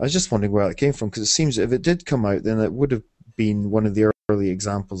was just wondering where it came from, because it seems if it did come out, then it would have been one of the early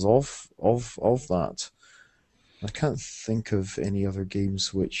examples of that. I can't think of any other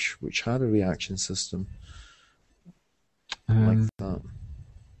games which had a reaction system like that.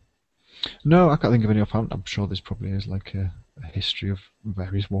 No, I can't think of any offhand. I'm sure there's probably is like a history of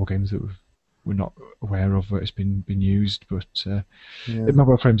various war games that we're not aware of where it's been used, but in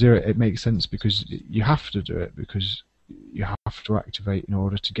Mobile Frame Zero it makes sense because you have to do it, because you have to activate in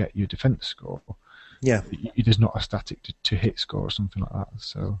order to get your defense score. Yeah, it is not a static to hit score or something like that.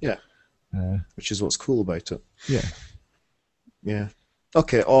 So which is what's cool about it. Yeah.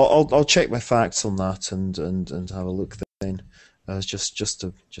 Okay, I'll check my facts on that and have a look then. Just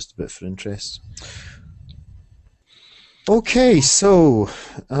a bit for interest. Okay, so.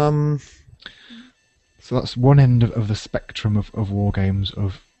 So that's one end of the spectrum of war games,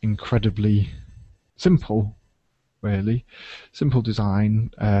 of incredibly simple, really. Simple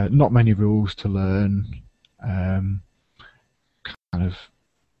design, not many rules to learn, kind of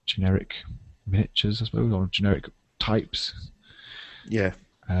generic miniatures, I suppose, or generic types. Yeah.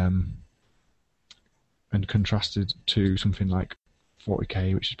 And contrasted to something like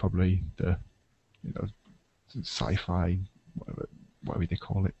 40K, which is probably the sci-fi, whatever they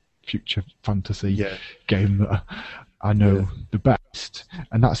call it, future fantasy game that I know the best,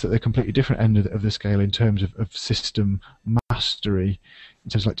 and that's at the completely different end of the scale in terms of system mastery.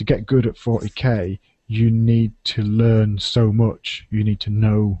 In terms of, like, to get good at 40K, you need to learn so much. You need to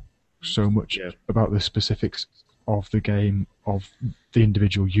know so much about the specifics of the game, of the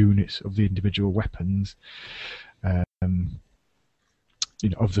individual units, of the individual weapons,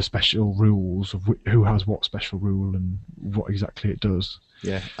 of the special rules, of who has what special rule and what exactly it does.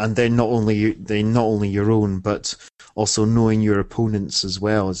 Yeah, and then not only your own, but also knowing your opponents as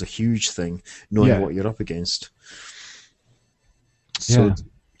well is a huge thing. Knowing what you're up against. So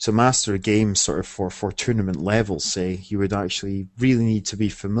to master a game, sort of for tournament levels, say, you would actually really need to be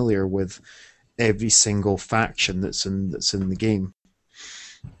familiar with every single faction that's in the game.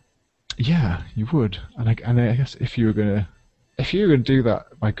 Yeah, you would, and I guess if you were gonna do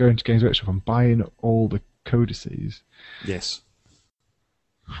that by going to Games Workshop and buying all the codices, yes.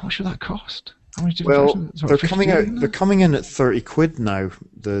 How much would that cost? How many different Well, factions? Sorry, they're 15 coming out. now? They're coming in at 30 quid now.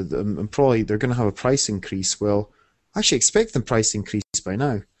 And probably they're going to have a price increase. Well, I actually expect the price increase by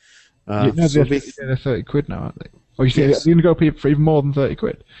now. Yeah, no, So they're 30 quid now, aren't they? Or you think Yes. they're going to go for even more than 30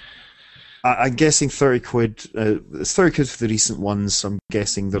 quid? I'm guessing 30 quid. It's 30 quid for the recent ones. So I'm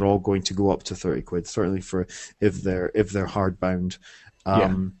guessing they're all going to go up to 30 quid. Certainly for if they're hardbound.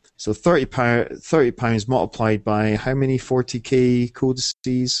 So £30 multiplied by how many 40k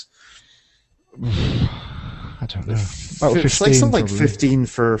codices? I don't know. About 15, It's like something like probably. 15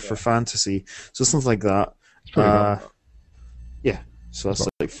 for fantasy. So something like that. It's probably about Yeah. So that's like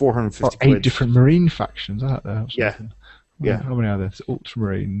about 450 8 quid. different marine factions, aren't there? or Yeah. something? Yeah. How many are there? There's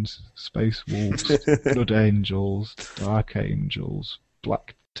Ultramarines, Space Wolves, Blood Angels, Dark Angels,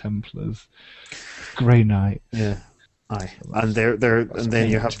 Black Templars, Grey Knight. Yeah. Aye. That's- And and then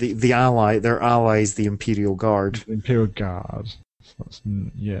you have eight. the ally, their allies, the Imperial Guard. The Imperial Guard. That's,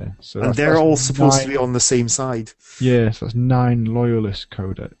 yeah. So And that's, they're that's all supposed to 9, be on the same side. Yeah, so that's 9 Loyalist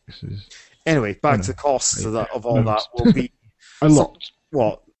codexes. Anyway, back No. to the costs of all No. that will be A lot.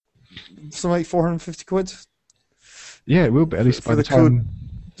 what? Something like 450 quid? Yeah, it will be, at least For by the the code- time,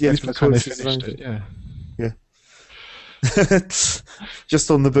 Yeah, at least for by the the time they code finished system. it, yeah. Just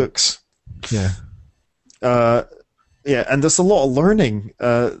on the books. Yeah. Yeah, and there's a lot of learning,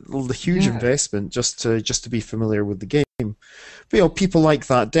 the huge Yeah. investment just to be familiar with the game. But people like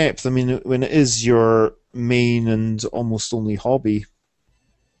that depth. I mean, when it is your main and almost only hobby,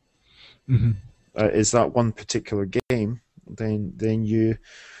 Hmm. is that one particular game, then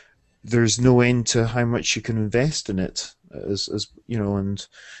there's no end to how much you can invest in it. As and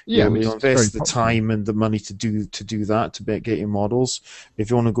Yeah, I mean, you'll it's very invest the popular. time and the money to do that to get your models. If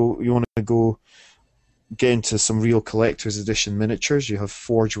you want to go get into some real collector's edition miniatures, you have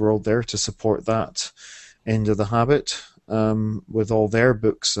Forge World there to support that end of the habit, with all their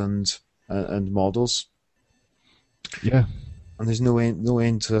books and models. Yeah. And there's no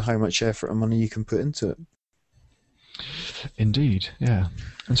end to how much effort and money you can put into it. Indeed, yeah.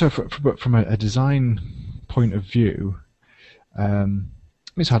 And so, from a design point of view,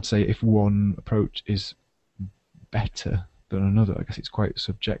 it's hard to say if one approach is better than another. I guess it's quite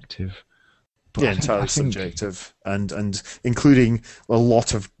subjective. But Yeah, entirely subjective, and including a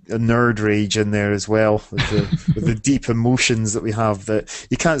lot of nerd rage in there as well, with the deep emotions that we have. That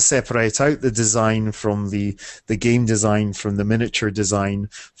you can't separate out the design from the game design, from the miniature design,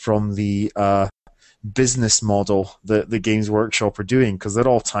 from the business model that the Games Workshop are doing, because they're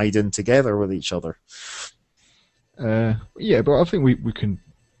all tied in together with each other. Yeah, but I think you can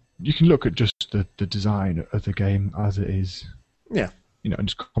look at just the design of the game as it is. Yeah. And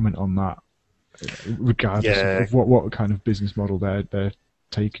just comment on that, regardless Yeah. of what kind of business model they're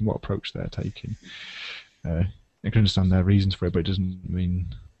taking, what approach they're taking. I can understand their reasons for it, but it doesn't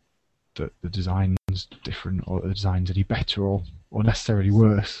mean that the design's different or the design's any better or necessarily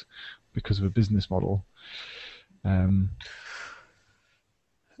worse because of a business model.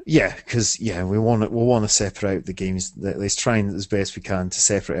 Yeah, because we want to separate out the games. Let's try as best we can to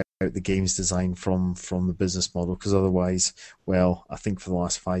separate out the games design from the business model, because otherwise, well, I think for the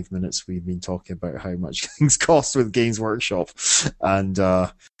last 5 minutes we've been talking about how much things cost with Games Workshop, and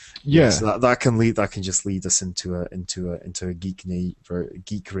so that can just lead us into a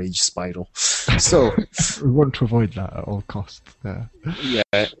geek rage spiral. So we want to avoid that at all costs. yeah,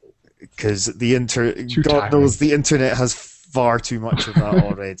 because Too God tiring. knows the internet has far too much of that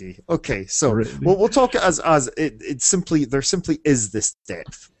already. Okay, so Really? we'll talk it as it simply there simply is this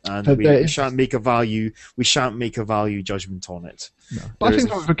depth, and But we there is- shan't make a value judgment on it. No. But I think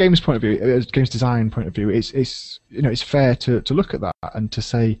from a games point of view, a games design point of view, it's fair to look at that and to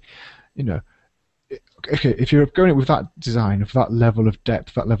say, okay, if you're going with that design, with that level of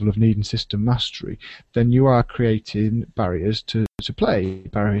depth, that level of need and system mastery, then you are creating barriers to play,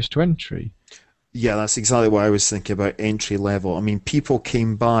 barriers to entry. Yeah, that's exactly what I was thinking about entry level. I mean, people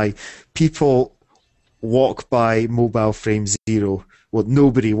walk by Mobile Frame Zero. Well,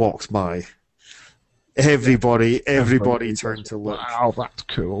 nobody walks by. Everybody turned to look. Wow, that's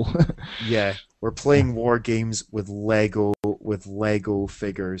cool. Yeah, we're playing war games with Lego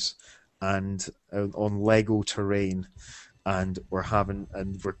figures and on Lego terrain, and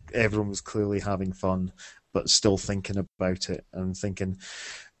everyone was clearly having fun, but still thinking about it and thinking.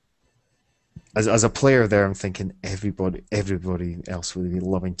 As a player there, I'm thinking everybody else would be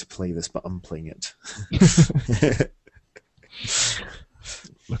loving to play this, but I'm playing it.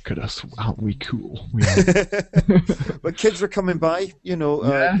 Look at us, aren't we cool? We are. But kids are coming by, Yeah,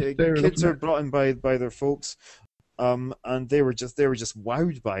 they're kids loving are it. brought in by their folks, and they were just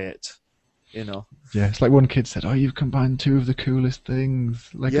wowed by it. you know. Yeah, it's like one kid said, "Oh, you've combined two of the coolest things,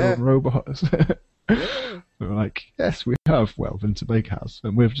 Lego Yeah, and robots." yeah, We were like, "Yes, we have." Well, Winter Bake has,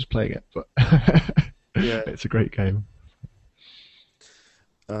 and we're just playing it, but yeah. it's a great game.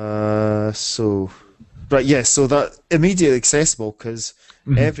 So, right, yeah, so that immediately accessible because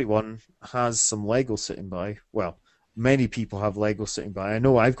Mhm. everyone has some Lego sitting by. Well, many people have Lego sitting by. I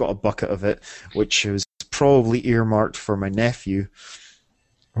know I've got a bucket of it, which was probably earmarked for my nephew.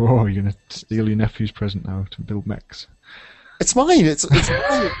 Oh, you're gonna steal your nephew's present now to build mechs. It's mine. It's mine.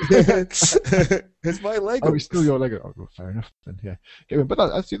 It's my Oh, Lego. it's still your Lego. Oh, well, fair enough then. Yeah, but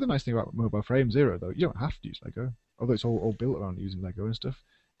that's the other nice thing about Mobile Frame Zero, though. You don't have to use Lego, although it's all built around using Lego and stuff.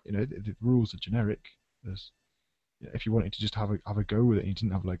 You know, the rules are generic. There's, if you wanted to just have a go with it and you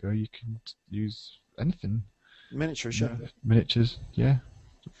didn't have Lego, you can use anything. Miniatures, You yeah. know, miniatures, yeah,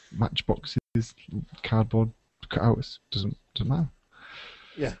 matchboxes, cardboard cutouts. Doesn't matter.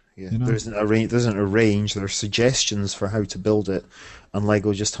 Yeah, yeah. You know. There isn't a range. There isn't a range. There are suggestions for how to build it, and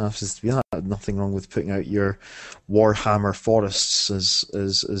Lego just happens to be that. Nothing wrong with putting out your Warhammer forests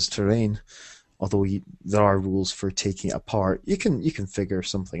as terrain. Although there are rules for taking it apart, you can figure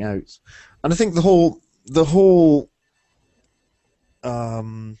something out. And I think the whole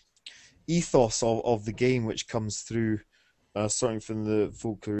um, ethos of the game, which comes through, starting from the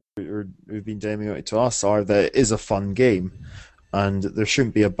folk who've been demoing it to us, are that it is a fun game, and there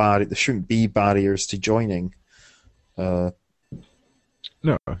shouldn't be there shouldn't be barriers to joining. Uh,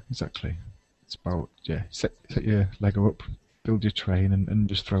 No, exactly. It's about set your Lego up, build your train, and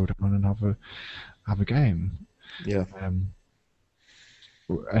just throw it on and have a game. yeah. Um,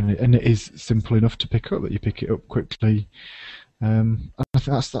 and it is simple enough to pick up that you pick it up quickly. I think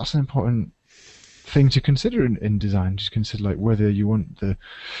that's an important thing to consider in design. Just consider like whether you want the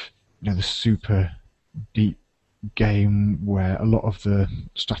super deep game where a lot of the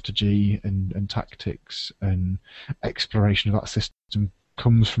strategy and tactics and exploration of that system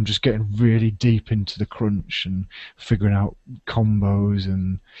comes from just getting really deep into the crunch and figuring out combos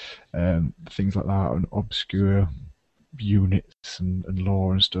and things like that and obscure units and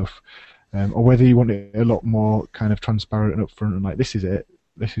lore and stuff, or whether you want it a lot more kind of transparent and upfront and like this is it,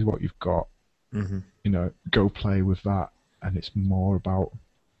 this is what you've got, Hmm. go play with that, and it's more about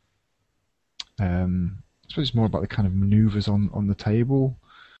I suppose it's more about the kind of maneuvers on the table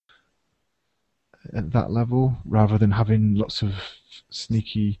at that level rather than having lots of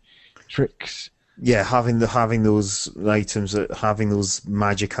sneaky tricks. Yeah, having those items, having those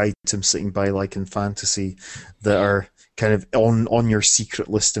magic items sitting by like in fantasy, that are kind of on your secret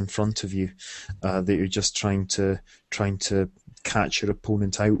list in front of you, that you're just trying to catch your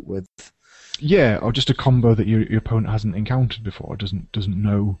opponent out with. Yeah, or just a combo that your opponent hasn't encountered before, doesn't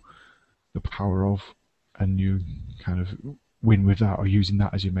know the power of, and you kind of win with that or using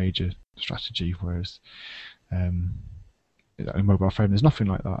that as your major strategy. Whereas um, in Mobile Frame, there's nothing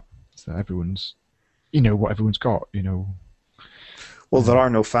like that. So everyone's, what everyone's got. Well, there Um, are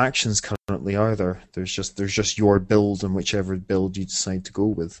no factions currently, are there? There's just your build and whichever build you decide to go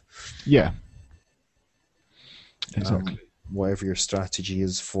with. yeah, Um, exactly. whatever your strategy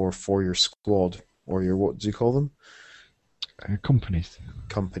is for your squad or your, what do you call them? Companies.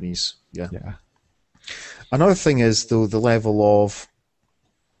 Companies. Yeah. Yeah. Another thing is though the level of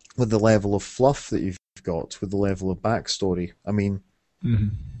fluff that you've got, with the level of backstory. I mean, Hmm.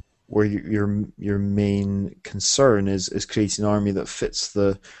 where your main concern is creating an army that fits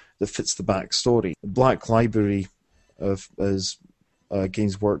the backstory. The Black Library of as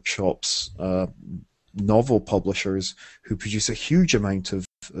Games Workshop's novel publishers who produce a huge amount of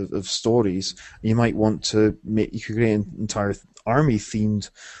stories. You might want to make you could create an entire army themed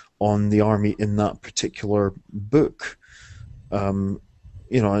on the army in that particular book. Um,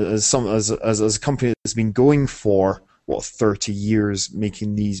 as a company that's been going for what 30 years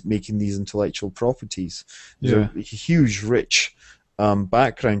making these intellectual properties, there's Yeah. a huge, rich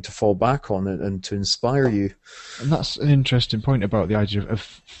background to fall back on and to inspire you. And that's an interesting point about the idea of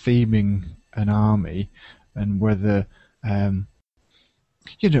theming an army, and whether, um,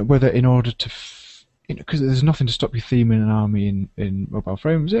 whether in order to, because there's nothing to stop you theming an army in Mobile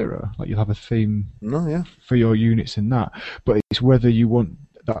Frame Zero. Like you'll have a theme No, yeah, for your units in that, but it's whether you want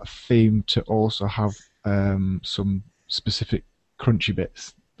that theme to also have some specific crunchy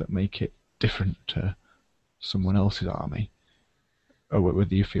bits that make it different to someone else's army, or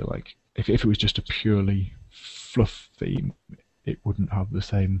whether you feel like if it was just a purely fluff theme, it wouldn't have the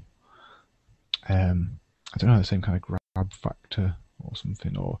same, I don't know, the same kind of grab factor or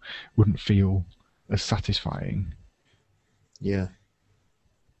something, or wouldn't feel as satisfying. yeah,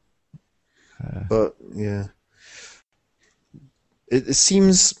 Uh, but yeah, it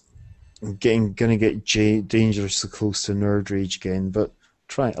seems I'm gonna get dangerously close to Nerd Rage again, but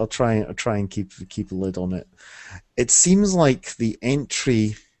I'll try and keep a lid on it. It seems like the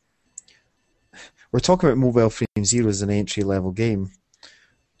entry. We're talking about Mobile Frame Zero as an entry level game.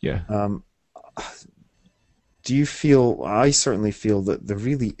 Yeah. Do you feel? I certainly feel that there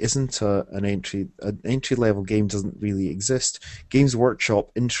really isn't an entry level game doesn't really exist. Games Workshop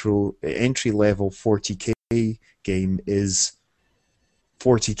entry level 40k game is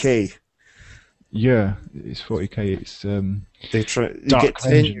 40k. Yeah, it's 40k. It's You Dark get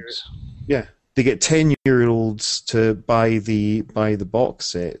Vengeance. they get 10-year-olds to buy the box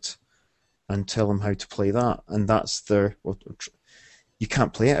set and tell them how to play that, and that's their. Well, you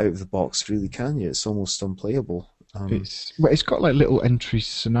can't play it out of the box, really, can you? It's almost unplayable. It's got like little entry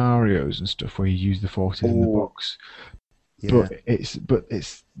scenarios and stuff where you use the forces in the box, yeah. but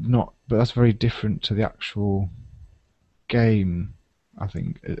it's not. But that's very different to the actual game. I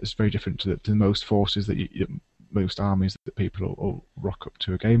think it's very different to the most forces that most armies that people will rock up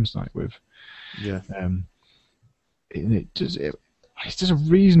to a games night with. Yeah. It does a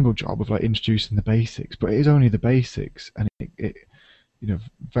reasonable job of like introducing the basics, but it is only the basics, and it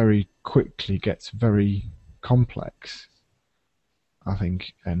very quickly gets very complex, I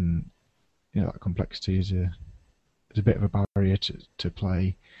think, and that complexity is a bit of a barrier to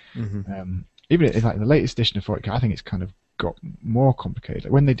play. Mm-hmm. Even in like the latest edition of 40k, I think it's kind of got more complicated.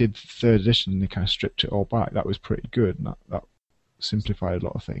 Like when they did third edition, they kind of stripped it all back. That was pretty good, and that simplified a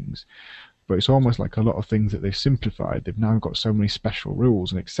lot of things. But it's almost like a lot of things that they've simplified, they've now got so many special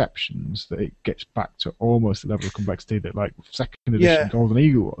rules and exceptions that it gets back to almost the level of complexity that like second edition Golden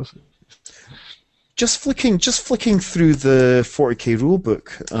Eagle was. Just flicking through the 40k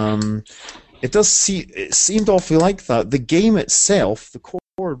rulebook, it seemed awfully like that. The game itself, the core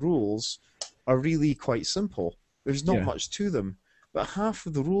rules, are really quite simple. There's not much to them, but half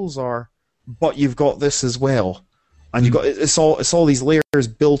of the rules are, but you've got this as well, and you've got it's all these layers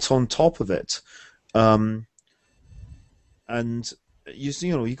built on top of it, and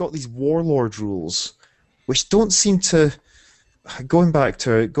you got these warlord rules, which don't seem to. Going back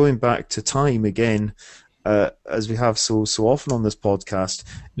to time again, as we have so often on this podcast.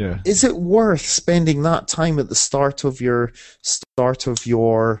 Yeah. Is it worth spending that time at the start of your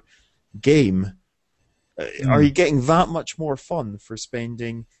game? Are you getting that much more fun for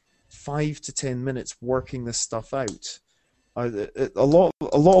spending 5 to 10 minutes working this stuff out? A lot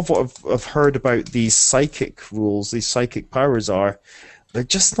of what I've heard about these psychic rules, these psychic powers they're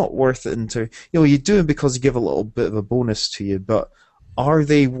just not worth it. You do it because you give a little bit of a bonus to you, but are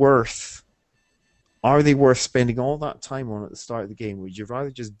they worth spending all that time on at the start of the game? Would you rather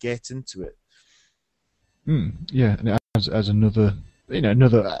just get into it? Yeah, and it adds another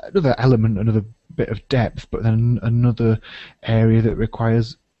element, another bit of depth, but then another area that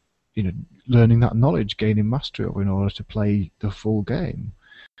requires learning that knowledge, gaining mastery of in order to play the full game.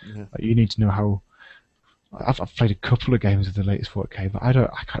 Yeah. Like, you need to know how. I've played a couple of games of the latest 40k, but I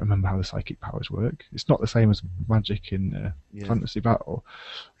can't remember how the psychic powers work. It's not the same as magic in Fantasy Battle.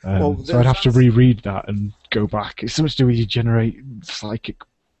 So I'd have to reread that and go back. It's something to do with you generate psychic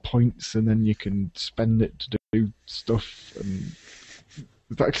points and then you can spend it to do stuff.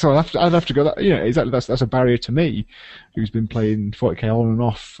 So I'd have to go. Exactly. That's a barrier to me, who's been playing 40k on and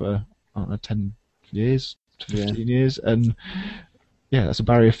off for 10 years, 15 years, and. Yeah, that's a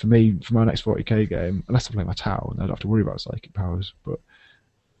barrier for me for my next 40k game. Unless I play my Tau, then I don't have to worry about psychic powers. Or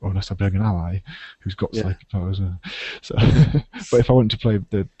unless I bring an ally who's got psychic powers. But if I want to play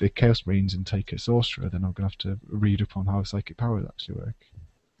the Chaos Marines and take a sorcerer, then I'm going to have to read up on how psychic powers actually work.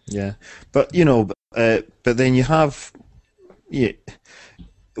 Yeah, but but then you have. Yeah,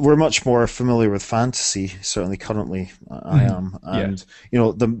 we're much more familiar with fantasy, certainly currently. I am, and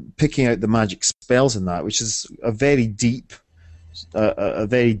picking out the magic spells in that, which is a very deep bit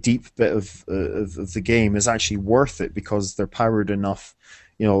of the game, is actually worth it because they're powered enough.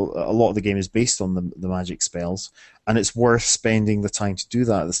 A lot of the game is based on the magic spells, and it's worth spending the time to do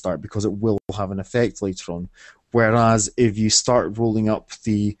that at the start because it will have an effect later on. Whereas if you start rolling up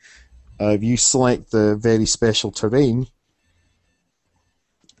if you select the very special terrain,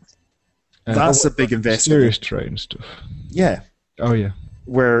 that's a big investment. Serious terrain stuff. Yeah. Oh yeah.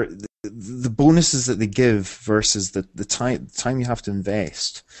 Where the bonuses that they give versus the time you have to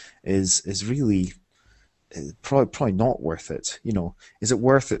invest is really probably not worth it. Is it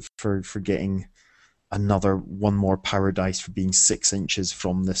worth it for getting one more power dice for being 6 inches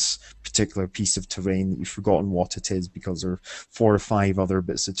from this particular piece of terrain that you've forgotten what it is because there are 4 or 5 other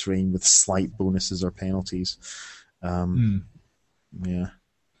bits of terrain with slight bonuses or penalties? Yeah.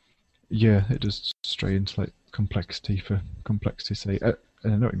 Yeah, it does stray into like complexity for complexity's sake.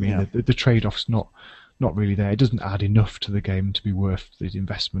 And I know what you mean. Yeah. The trade-off's not really there. It doesn't add enough to the game to be worth the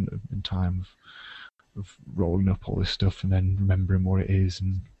investment and time of rolling up all this stuff and then remembering what it is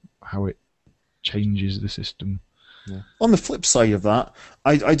and how it changes the system. Yeah. On the flip side of that,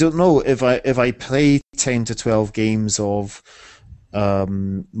 I don't know if I play 10 to 12 games of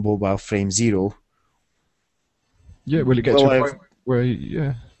Mobile Frame Zero. Yeah, will it get Well, to a point where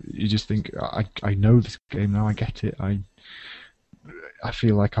you just think, I know this game now, I get it, I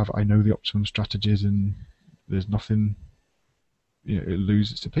feel like I know the optimum strategies and there's nothing, it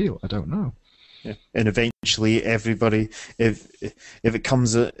loses its appeal. I don't know. Yeah. And eventually, everybody, if it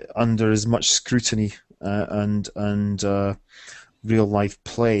comes under as much scrutiny and real life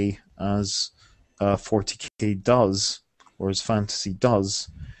play as 40K does, or as Fantasy does,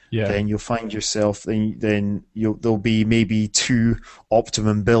 then you'll find yourself. Then there'll be maybe 2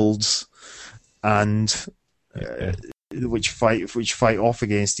 optimum builds, and which fight off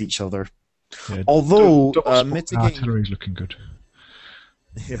against each other. Yeah. Although mitigating artillery is looking good.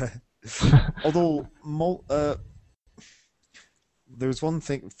 Yeah. Although there's one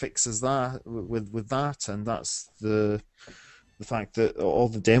thing that fixes that with that, and that's the fact that all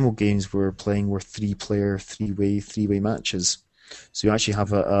the demo games we're playing were 3-player, three-way matches. So you actually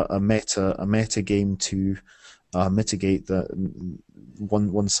have a meta game to mitigate that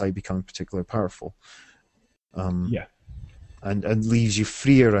one side becoming particularly powerful. And leaves you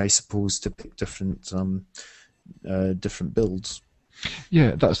freer, I suppose, to pick different builds.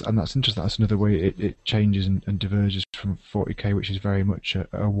 Yeah, that's interesting. That's another way it changes and diverges from 40K, which is very much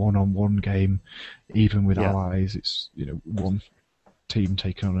a one-on-one game, even with allies. It's one team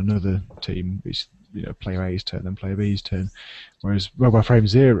taking on another team. It's player A's turn, then player B's turn. Whereas Mobile Frame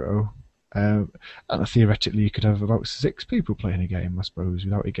Zero, theoretically you could have about 6 people playing a game, I suppose,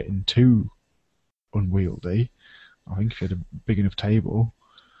 without it getting too unwieldy. I think if you had a big enough table.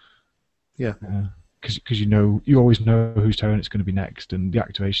 Yeah. Because you always know whose turn it's going to be next, and the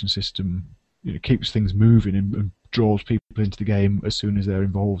activation system keeps things moving and draws people into the game as soon as they're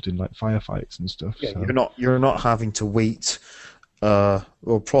involved in like firefights and stuff. Yeah, so. You're not having to wait,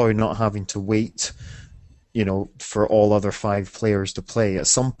 probably not having to wait, for all other 5 players to play. At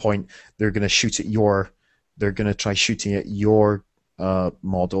some point, they're going to try shooting at your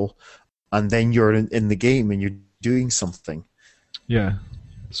model, and then you're in the game and you're doing something. Yeah.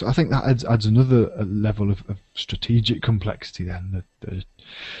 So I think that adds another level of strategic complexity then, the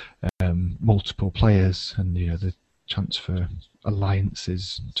multiple players and the chance for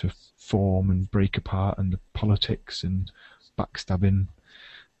alliances to form and break apart, and the politics and backstabbing,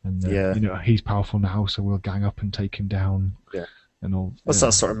 and he's powerful now, so we'll gang up and take him down. Yeah. And all. What's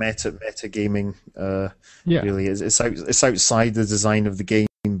that sort of meta gaming? Really, it's outside the design of the game,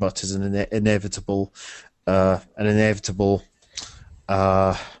 but is an inevitable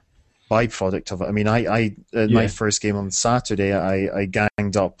byproduct of it. I mean, I my first game on Saturday, I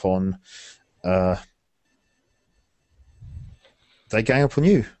ganged up on. Did I gang up on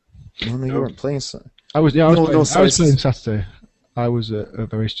you? No, you weren't playing. I was playing Saturday. I was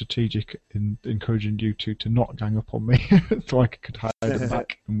very strategic in encouraging you to not gang up on me, so I could hide them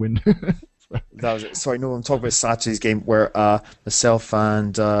back and win. That was it. Sorry, no, I'm talking about Saturday's game where myself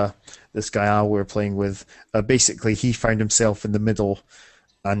and this guy Al we were playing with, basically he found himself in the middle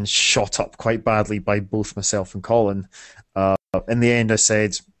and shot up quite badly by both myself and Colin. In the end, I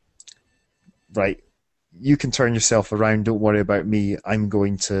said, right, you can turn yourself around, don't worry about me, I'm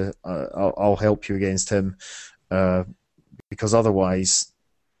going to, I'll help you against him, because otherwise,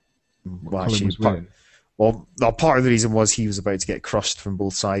 part of the reason was he was about to get crushed from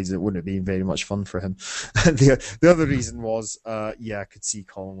both sides. It wouldn't have been very much fun for him. The other reason was, I could see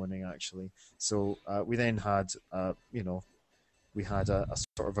Colin winning actually. So we then had, we had a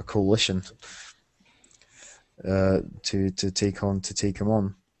sort of a coalition to take him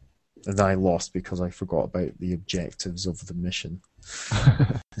on, and I lost because I forgot about the objectives of the mission.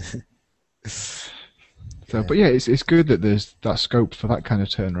 So, but yeah, it's good that there's that scope for that kind of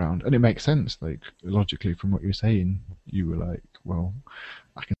turnaround, and it makes sense. Like logically, from what you were saying, you were like, "Well,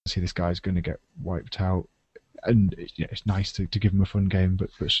 I can see this guy's going to get wiped out," and it's nice to give him a fun game, but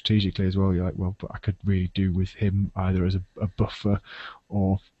strategically as well, you're like, "Well, but I could really do with him either as a buffer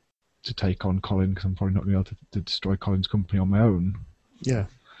or to take on Colin, because I'm probably not going to be able to destroy Colin's company on my own." Yeah.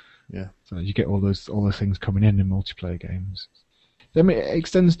 So you get all those things coming in multiplayer games. I mean, it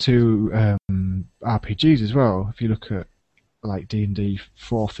extends to RPGs as well. If you look at like D&D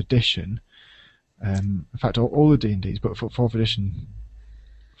 4th edition, in fact, all the D&Ds, but for 4th edition,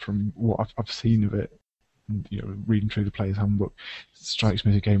 from what I've seen of it, reading through the player's handbook, it strikes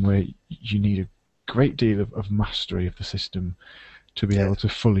me as a game where you need a great deal of mastery of the system to be able to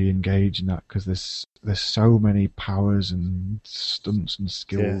fully engage in that, because there's so many powers and stunts and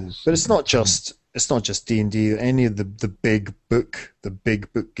skills. But it's not just D&D. Any of the big book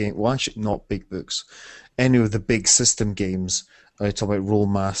game. Well, actually, not big books. Any of the big system games. I talk about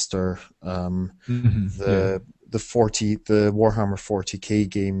Rollmaster, the Warhammer 40k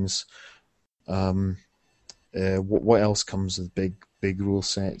games. What else comes with big rule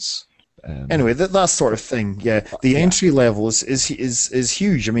sets? Anyway, that sort of thing. Yeah, the entry level is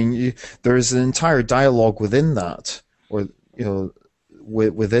huge. I mean, there is an entire dialogue within that, or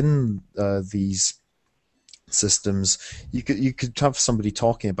within these systems. You could have somebody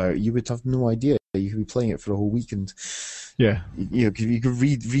talking about it. You would have no idea. You could be playing it for a whole week, and you could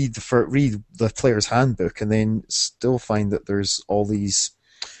read the player's handbook, and then still find that there's all these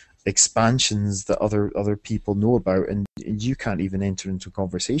expansions that other people know about, and you can't even enter into a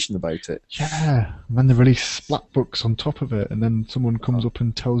conversation about it. Yeah, and then they release splat books on top of it, and then someone comes up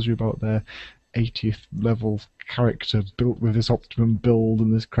and tells you about their 80th level character built with this optimum build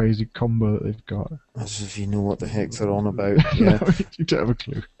and this crazy combo that they've got. As if you know what the heck they're on about. Yeah. No, you don't have a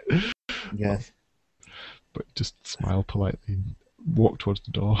clue. Yeah. But just smile politely and walk towards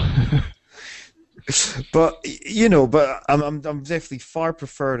the door. But I'm definitely far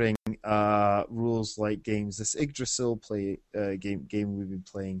preferring rules like games. This Yggdrasil game we've been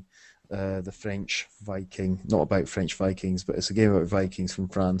playing, the French Viking, not about French Vikings, but it's a game about Vikings from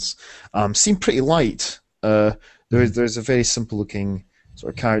France. Seemed pretty light. There's a very simple looking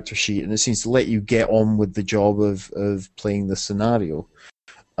sort of character sheet, and it seems to let you get on with the job of playing the scenario.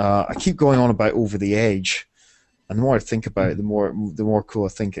 I keep going on about Over the Edge. And the more I think about it, the more cool I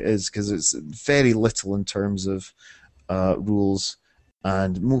think it is, because it's very little in terms of rules,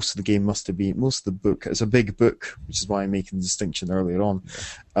 and most of the book. It's a big book, which is why I'm making the distinction earlier on.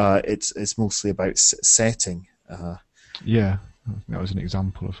 It's mostly about setting. Yeah, that was an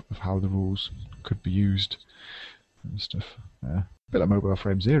example of how the rules could be used and stuff. A bit like Mobile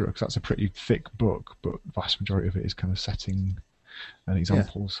Frame Zero, because that's a pretty thick book, but the vast majority of it is kind of setting and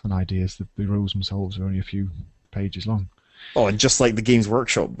examples and ideas. The rules themselves are only a few pages long. Oh, and just like the Games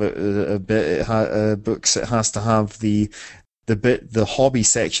Workshop books, it has to have the hobby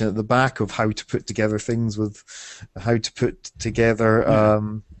section at the back of how to put together things, with how to put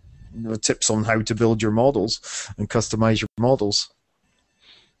together tips on how to build your models and customize your models.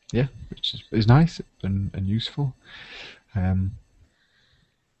 Yeah, which is nice and useful.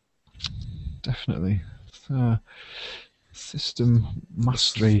 Definitely. System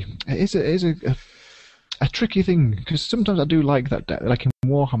mastery. It is a tricky thing, because sometimes I do like that depth. Like in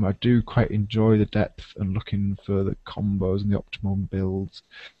Warhammer, I do quite enjoy the depth and looking for the combos and the optimal builds,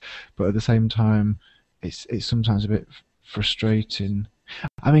 but at the same time, it's sometimes a bit frustrating.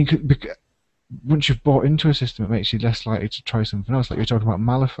 I mean, once you've bought into a system, it makes you less likely to try something else. Like you were talking about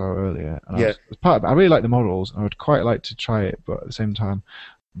Malifaux earlier. And yeah. As part of it, I really like the models, and I would quite like to try it, but at the same time,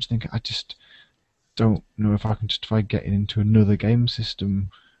 I'm just thinking, I just don't know if I can justify getting into another game system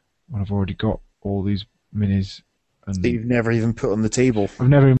when I've already got all these minis and that you've never even put on the table. I've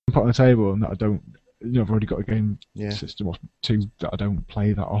never even put on the table, and that I don't. I've already got a game system or two that I don't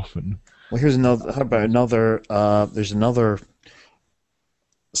play that often. Well, here's another. How about another? There's another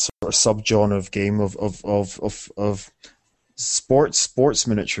sort of subgenre of game of sports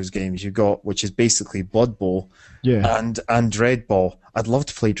miniatures games. You got, which is basically Blood Bowl, and Dreadball. I'd love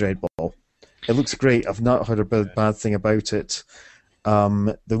to play Dreadball. It looks great. I've not heard a bad thing about it.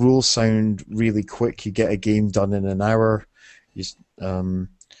 The rules sound really quick. You get a game done in an hour. It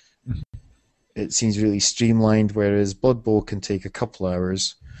seems really streamlined, whereas Blood Bowl can take a couple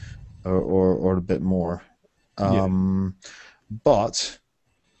hours or a bit more. But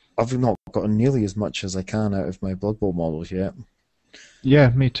I've not gotten nearly as much as I can out of my Blood Bowl models yet. Yeah,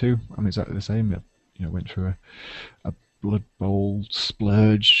 me too. I'm exactly the same. Went through a Blood Bowl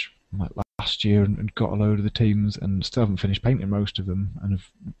splurge like last year and got a load of the teams, and still haven't finished painting most of them, and have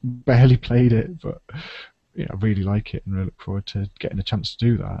barely played it, but I really like it and really look forward to getting a chance to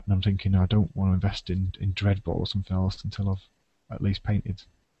do that. And I'm thinking, I don't want to invest in Dreadball or something else until I've at least painted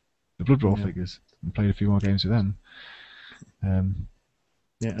the Blood Bowl figures and played a few more games with them. I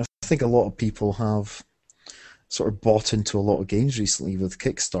think a lot of people have sort of bought into a lot of games recently with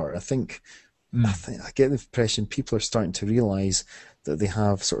Kickstarter. I think I get the impression people are starting to realise that they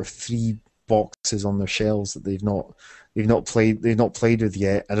have sort of 3 boxes on their shelves that they've not played with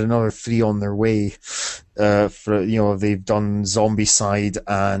yet, and another 3 on their way. They've done Zombicide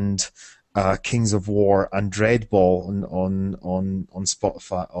and Kings of War and Dreadball on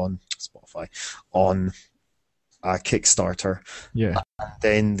Spotify on Kickstarter. Yeah. And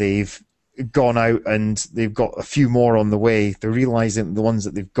then they've gone out and they've got a few more on the way. They're realizing the ones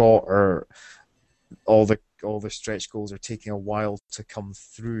that they've got are all the stretch goals are taking a while to come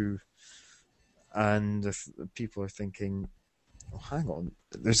through, and if people are thinking, oh, hang on,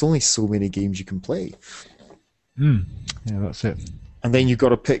 there's only so many games you can play. Yeah, that's it. And then you've got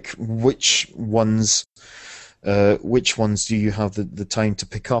to pick which ones do you have the time to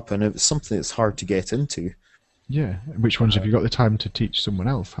pick up, and it's something that's hard to get into. Yeah, which ones have you got the time to teach someone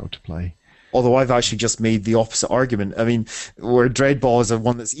else how to play? Although I've actually just made the opposite argument. I mean, where Dreadball is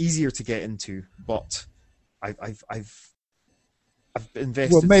one that's easier to get into, but I've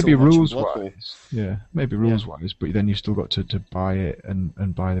invested. Well, maybe so much rules in Blood Bowl. wise, yeah, maybe rules wise, but then you've still got to buy it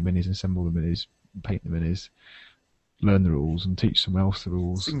and buy the minis, assemble the minis, paint the minis, learn the rules, and teach someone else the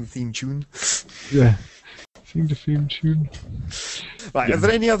rules. Sing the theme tune. Yeah, sing the theme tune. Right. Yeah. Are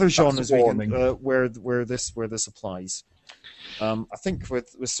there any other genres That's we can, where this applies? I think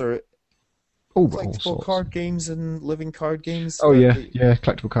with sort of Oh, all collectible sorts. card games and living card games. Oh yeah,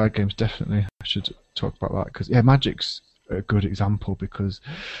 collectible card games, definitely. I should talk about that because Magic's a good example because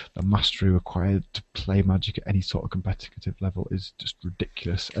the mastery required to play Magic at any sort of competitive level is just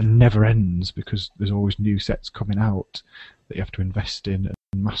ridiculous and never ends because there's always new sets coming out that you have to invest in and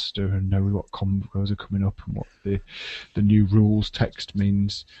master and know what combos are coming up and what the new rules text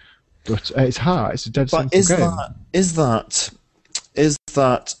means. But it's hard. It's a dead simple game. Is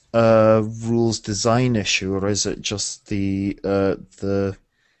that a rules design issue, or is it just the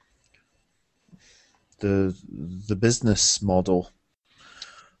business model?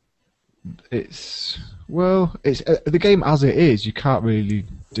 It's the game as it is. You can't really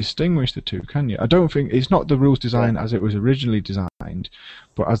distinguish the two, can you? I don't think it's not the rules design as it was originally designed,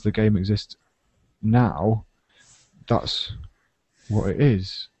 but as the game exists now, that's what it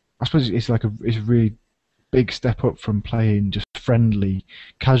is. I suppose it's a really big step up from playing just friendly,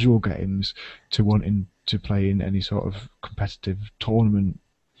 casual games to wanting to play in any sort of competitive tournament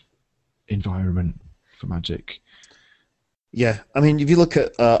environment for Magic. Yeah, I mean, if you look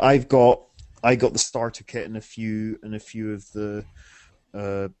at, I got the starter kit and a few of the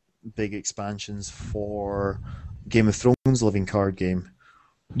big expansions for Game of Thrones living card game.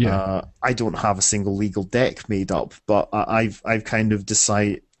 Yeah, I don't have a single legal deck made up, but I've kind of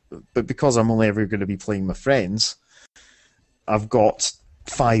decided. But because I'm only ever going to be playing my friends, I've got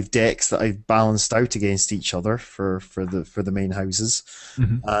 5 decks that I've balanced out against each other for the main houses,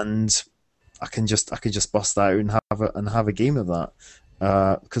 and I can just bust that out and have a game of that.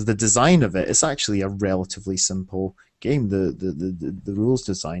 Because the design of it's actually a relatively simple game. The rules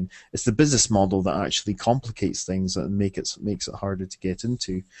design, it's the business model that actually complicates things and makes it harder to get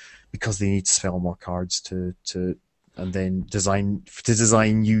into, because they need to sell more cards to and then design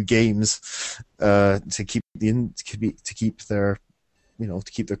new games to keep their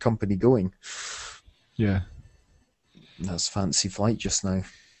to keep their company going. Yeah, that's Fantasy Flight just now.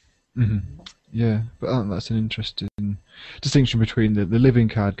 Yeah, but that's an interesting distinction between the living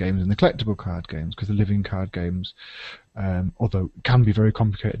card games and the collectible card games, because the living card games, although can be very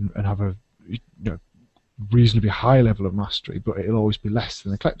complicated and have a reasonably high level of mastery, but it'll always be less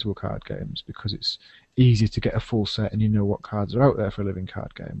than the collectible card games because it's easier to get a full set and you know what cards are out there for a living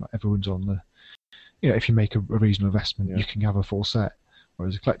card game. Like everyone's on the, if you make a reasonable investment, you can have a full set.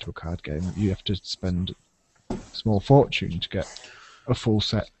 Whereas a collectible card game, you have to spend a small fortune to get a full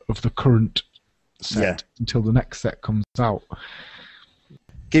set of the current set until the next set comes out.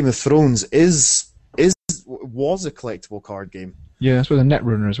 Game of Thrones was a collectible card game. Yeah, that's with a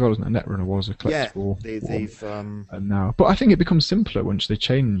Netrunner as well, isn't it? Netrunner was a collectible. Yeah, they've and now, but I think it becomes simpler once they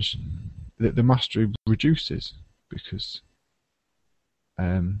change. The mastery reduces because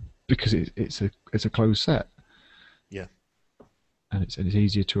it's a closed set. Yeah, and it's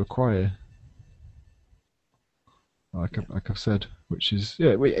easier to acquire. Like I've said, which is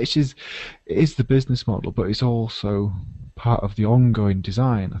it is the business model, but it's also part of the ongoing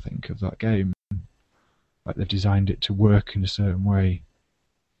design, I think, of that game. Like they've designed it to work in a certain way.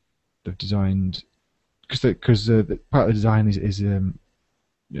 They've designed because the part of the design is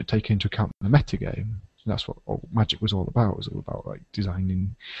taking into account the metagame. So that's what Magic was all about. It was all about like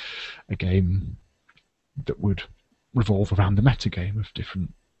designing a game that would revolve around the metagame of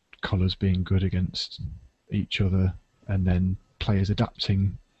different colours being good against each other, and then players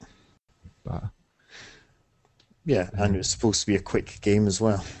adapting that. Yeah, and it's supposed to be a quick game as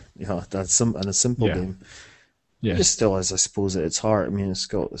well. That's a simple game. Yeah, it still is, I suppose, at its heart. I mean, it's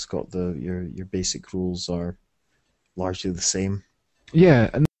got your basic rules are largely the same. Yeah,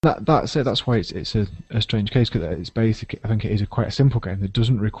 and that's it. That's why it's a strange case, because it's basic. I think it is quite a simple game that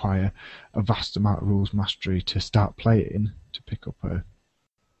doesn't require a vast amount of rules mastery to start playing to pick up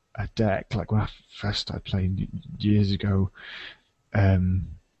a deck. Like when I first started playing years ago, there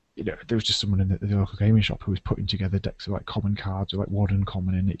was just someone in the local gaming shop who was putting together decks of like common cards or like one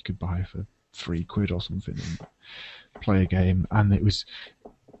uncommon in it you could buy for £3 or something and play a game. And the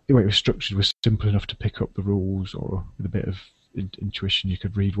way it was structured was simple enough to pick up the rules, or with a bit of intuition you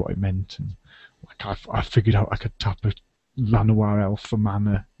could read what it meant. And like I figured out I could tap a Llanowar elf for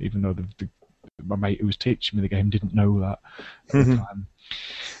mana, even though my mate who was teaching me the game didn't know that at the time.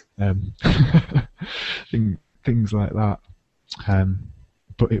 Things like that.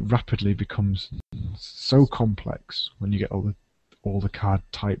 But it rapidly becomes so complex when you get all the card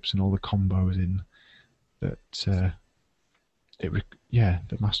types and all the combos in that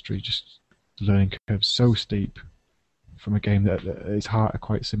the mastery, just learning curve so steep from a game that its heart are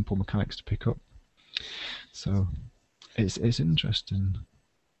quite simple mechanics to pick up. So it's interesting.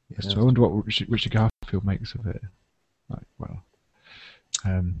 Yeah. So I wonder what Richard Garfield makes of it.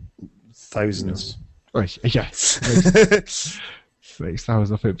 Thousands. Oh, yeah. Makes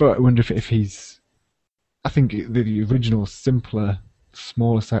thousands of it. But I wonder if he's... I think the original, simpler,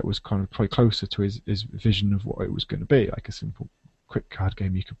 smaller set was kind of probably closer to his vision of what it was going to be, like a simple, quick card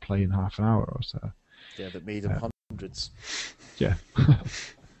game you could play in half an hour or so. Yeah, that made him hundreds. Yeah.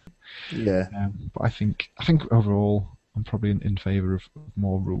 Yeah. But I think overall, I'm probably in favour of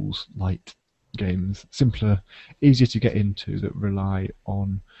more rules light games, simpler, easier to get into, that rely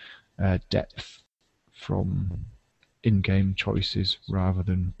on depth from in-game choices rather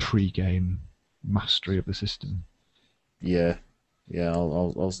than pre-game mastery of the system. Yeah,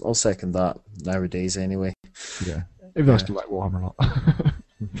 I'll second that nowadays anyway. Yeah, even though I still like Warhammer a lot.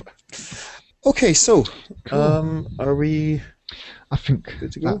 Okay, so cool. Are we? I think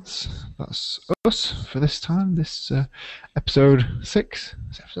good to go? That's us for this time. This episode 6.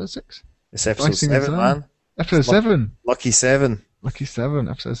 Is it episode 6? It's episode 7, man. Episode 7. Lucky 7. Lucky 7.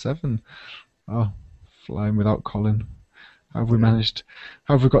 Episode 7. Oh, flying without Colin. How have we managed?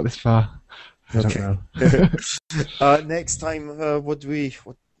 How have we got this far? I don't know. Next time, what do you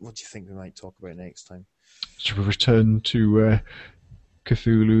think we might talk about next time? Should we return to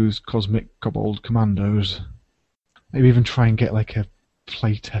Cthulhu's Cosmic Kobold Commandos? Maybe even try and get like a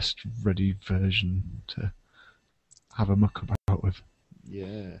playtest ready version to have a muck about with.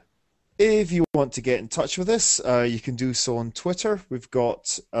 Yeah. If you want to get in touch with us, you can do so on Twitter. We've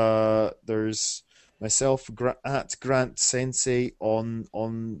got there's myself at Grant Sensei on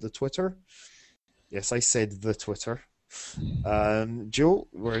the Twitter. Yes, I said the Twitter. Joe,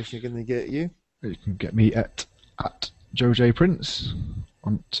 where are you going to get you? You can get me at Joe J Prince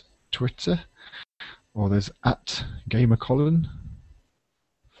on Twitter, or there's at Gamer Colin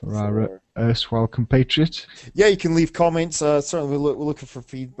for our erstwhile compatriot. Yeah, you can leave comments. Certainly, we're looking for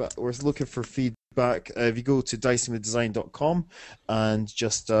feedback. We're looking for feedback. If you go to dicingwithdesign.com and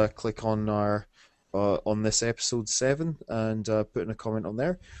just click on our on this episode 7 and put in a comment on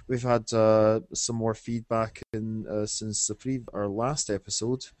there. We've had some more feedback since our last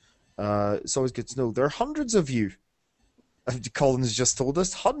episode. It's always good to know. There are hundreds of you. Colin's just told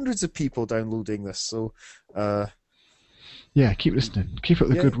us hundreds of people downloading this. So, yeah, keep listening. Keep up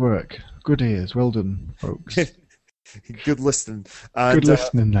the good work. Good ears. Well done, folks. Good listening. And, good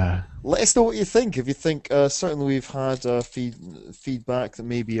listening there. Let us know what you think. If you think, certainly we've had feedback that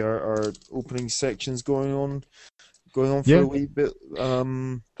maybe our opening section's going on for a wee bit.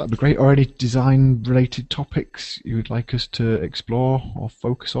 That'd be great. Or any design-related topics you would like us to explore or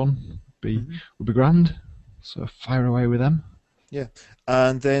focus on would be grand. So fire away with them. Yeah.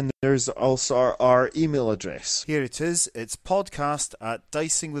 And then there's also our email address. Here it is. It's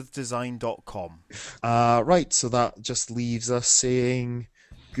podcast@dicingwithdesign.com. Right, so that just leaves us saying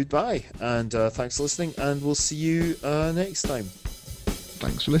goodbye. And thanks for listening, and we'll see you next time.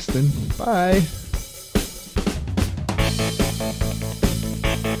 Thanks for listening. Bye.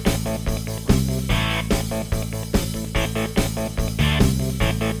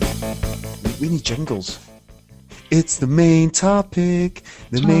 We need jingles. It's the main topic,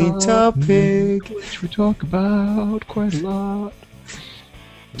 main topic, which we talk about quite a lot.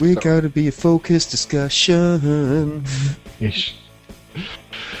 We gotta be a focused discussion. Ish.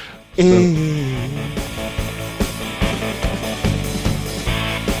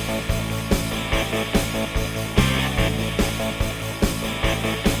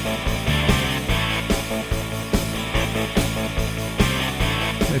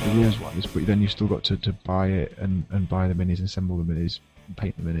 The rules wise, but then you've still got to buy it and buy the minis, assemble the minis,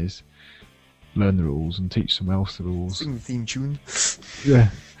 paint the minis, learn the rules, and teach someone else the rules. Sing the theme tune. Yeah,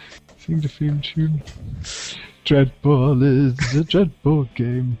 sing the theme tune. Dreadball is a dreadball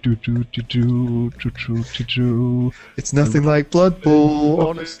game. Do do do do do do do do. It's nothing like Blood Bowl,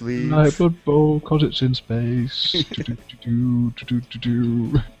 honestly. Like Blood Bowl, 'cause it's in space. Do do do do do do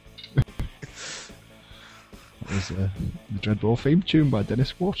do. That was the Dreadball theme tune by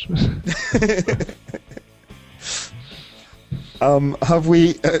Dennis Waterman. Have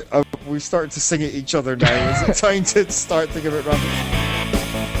we started to sing at each other now? Is it time to start thinking about rapping?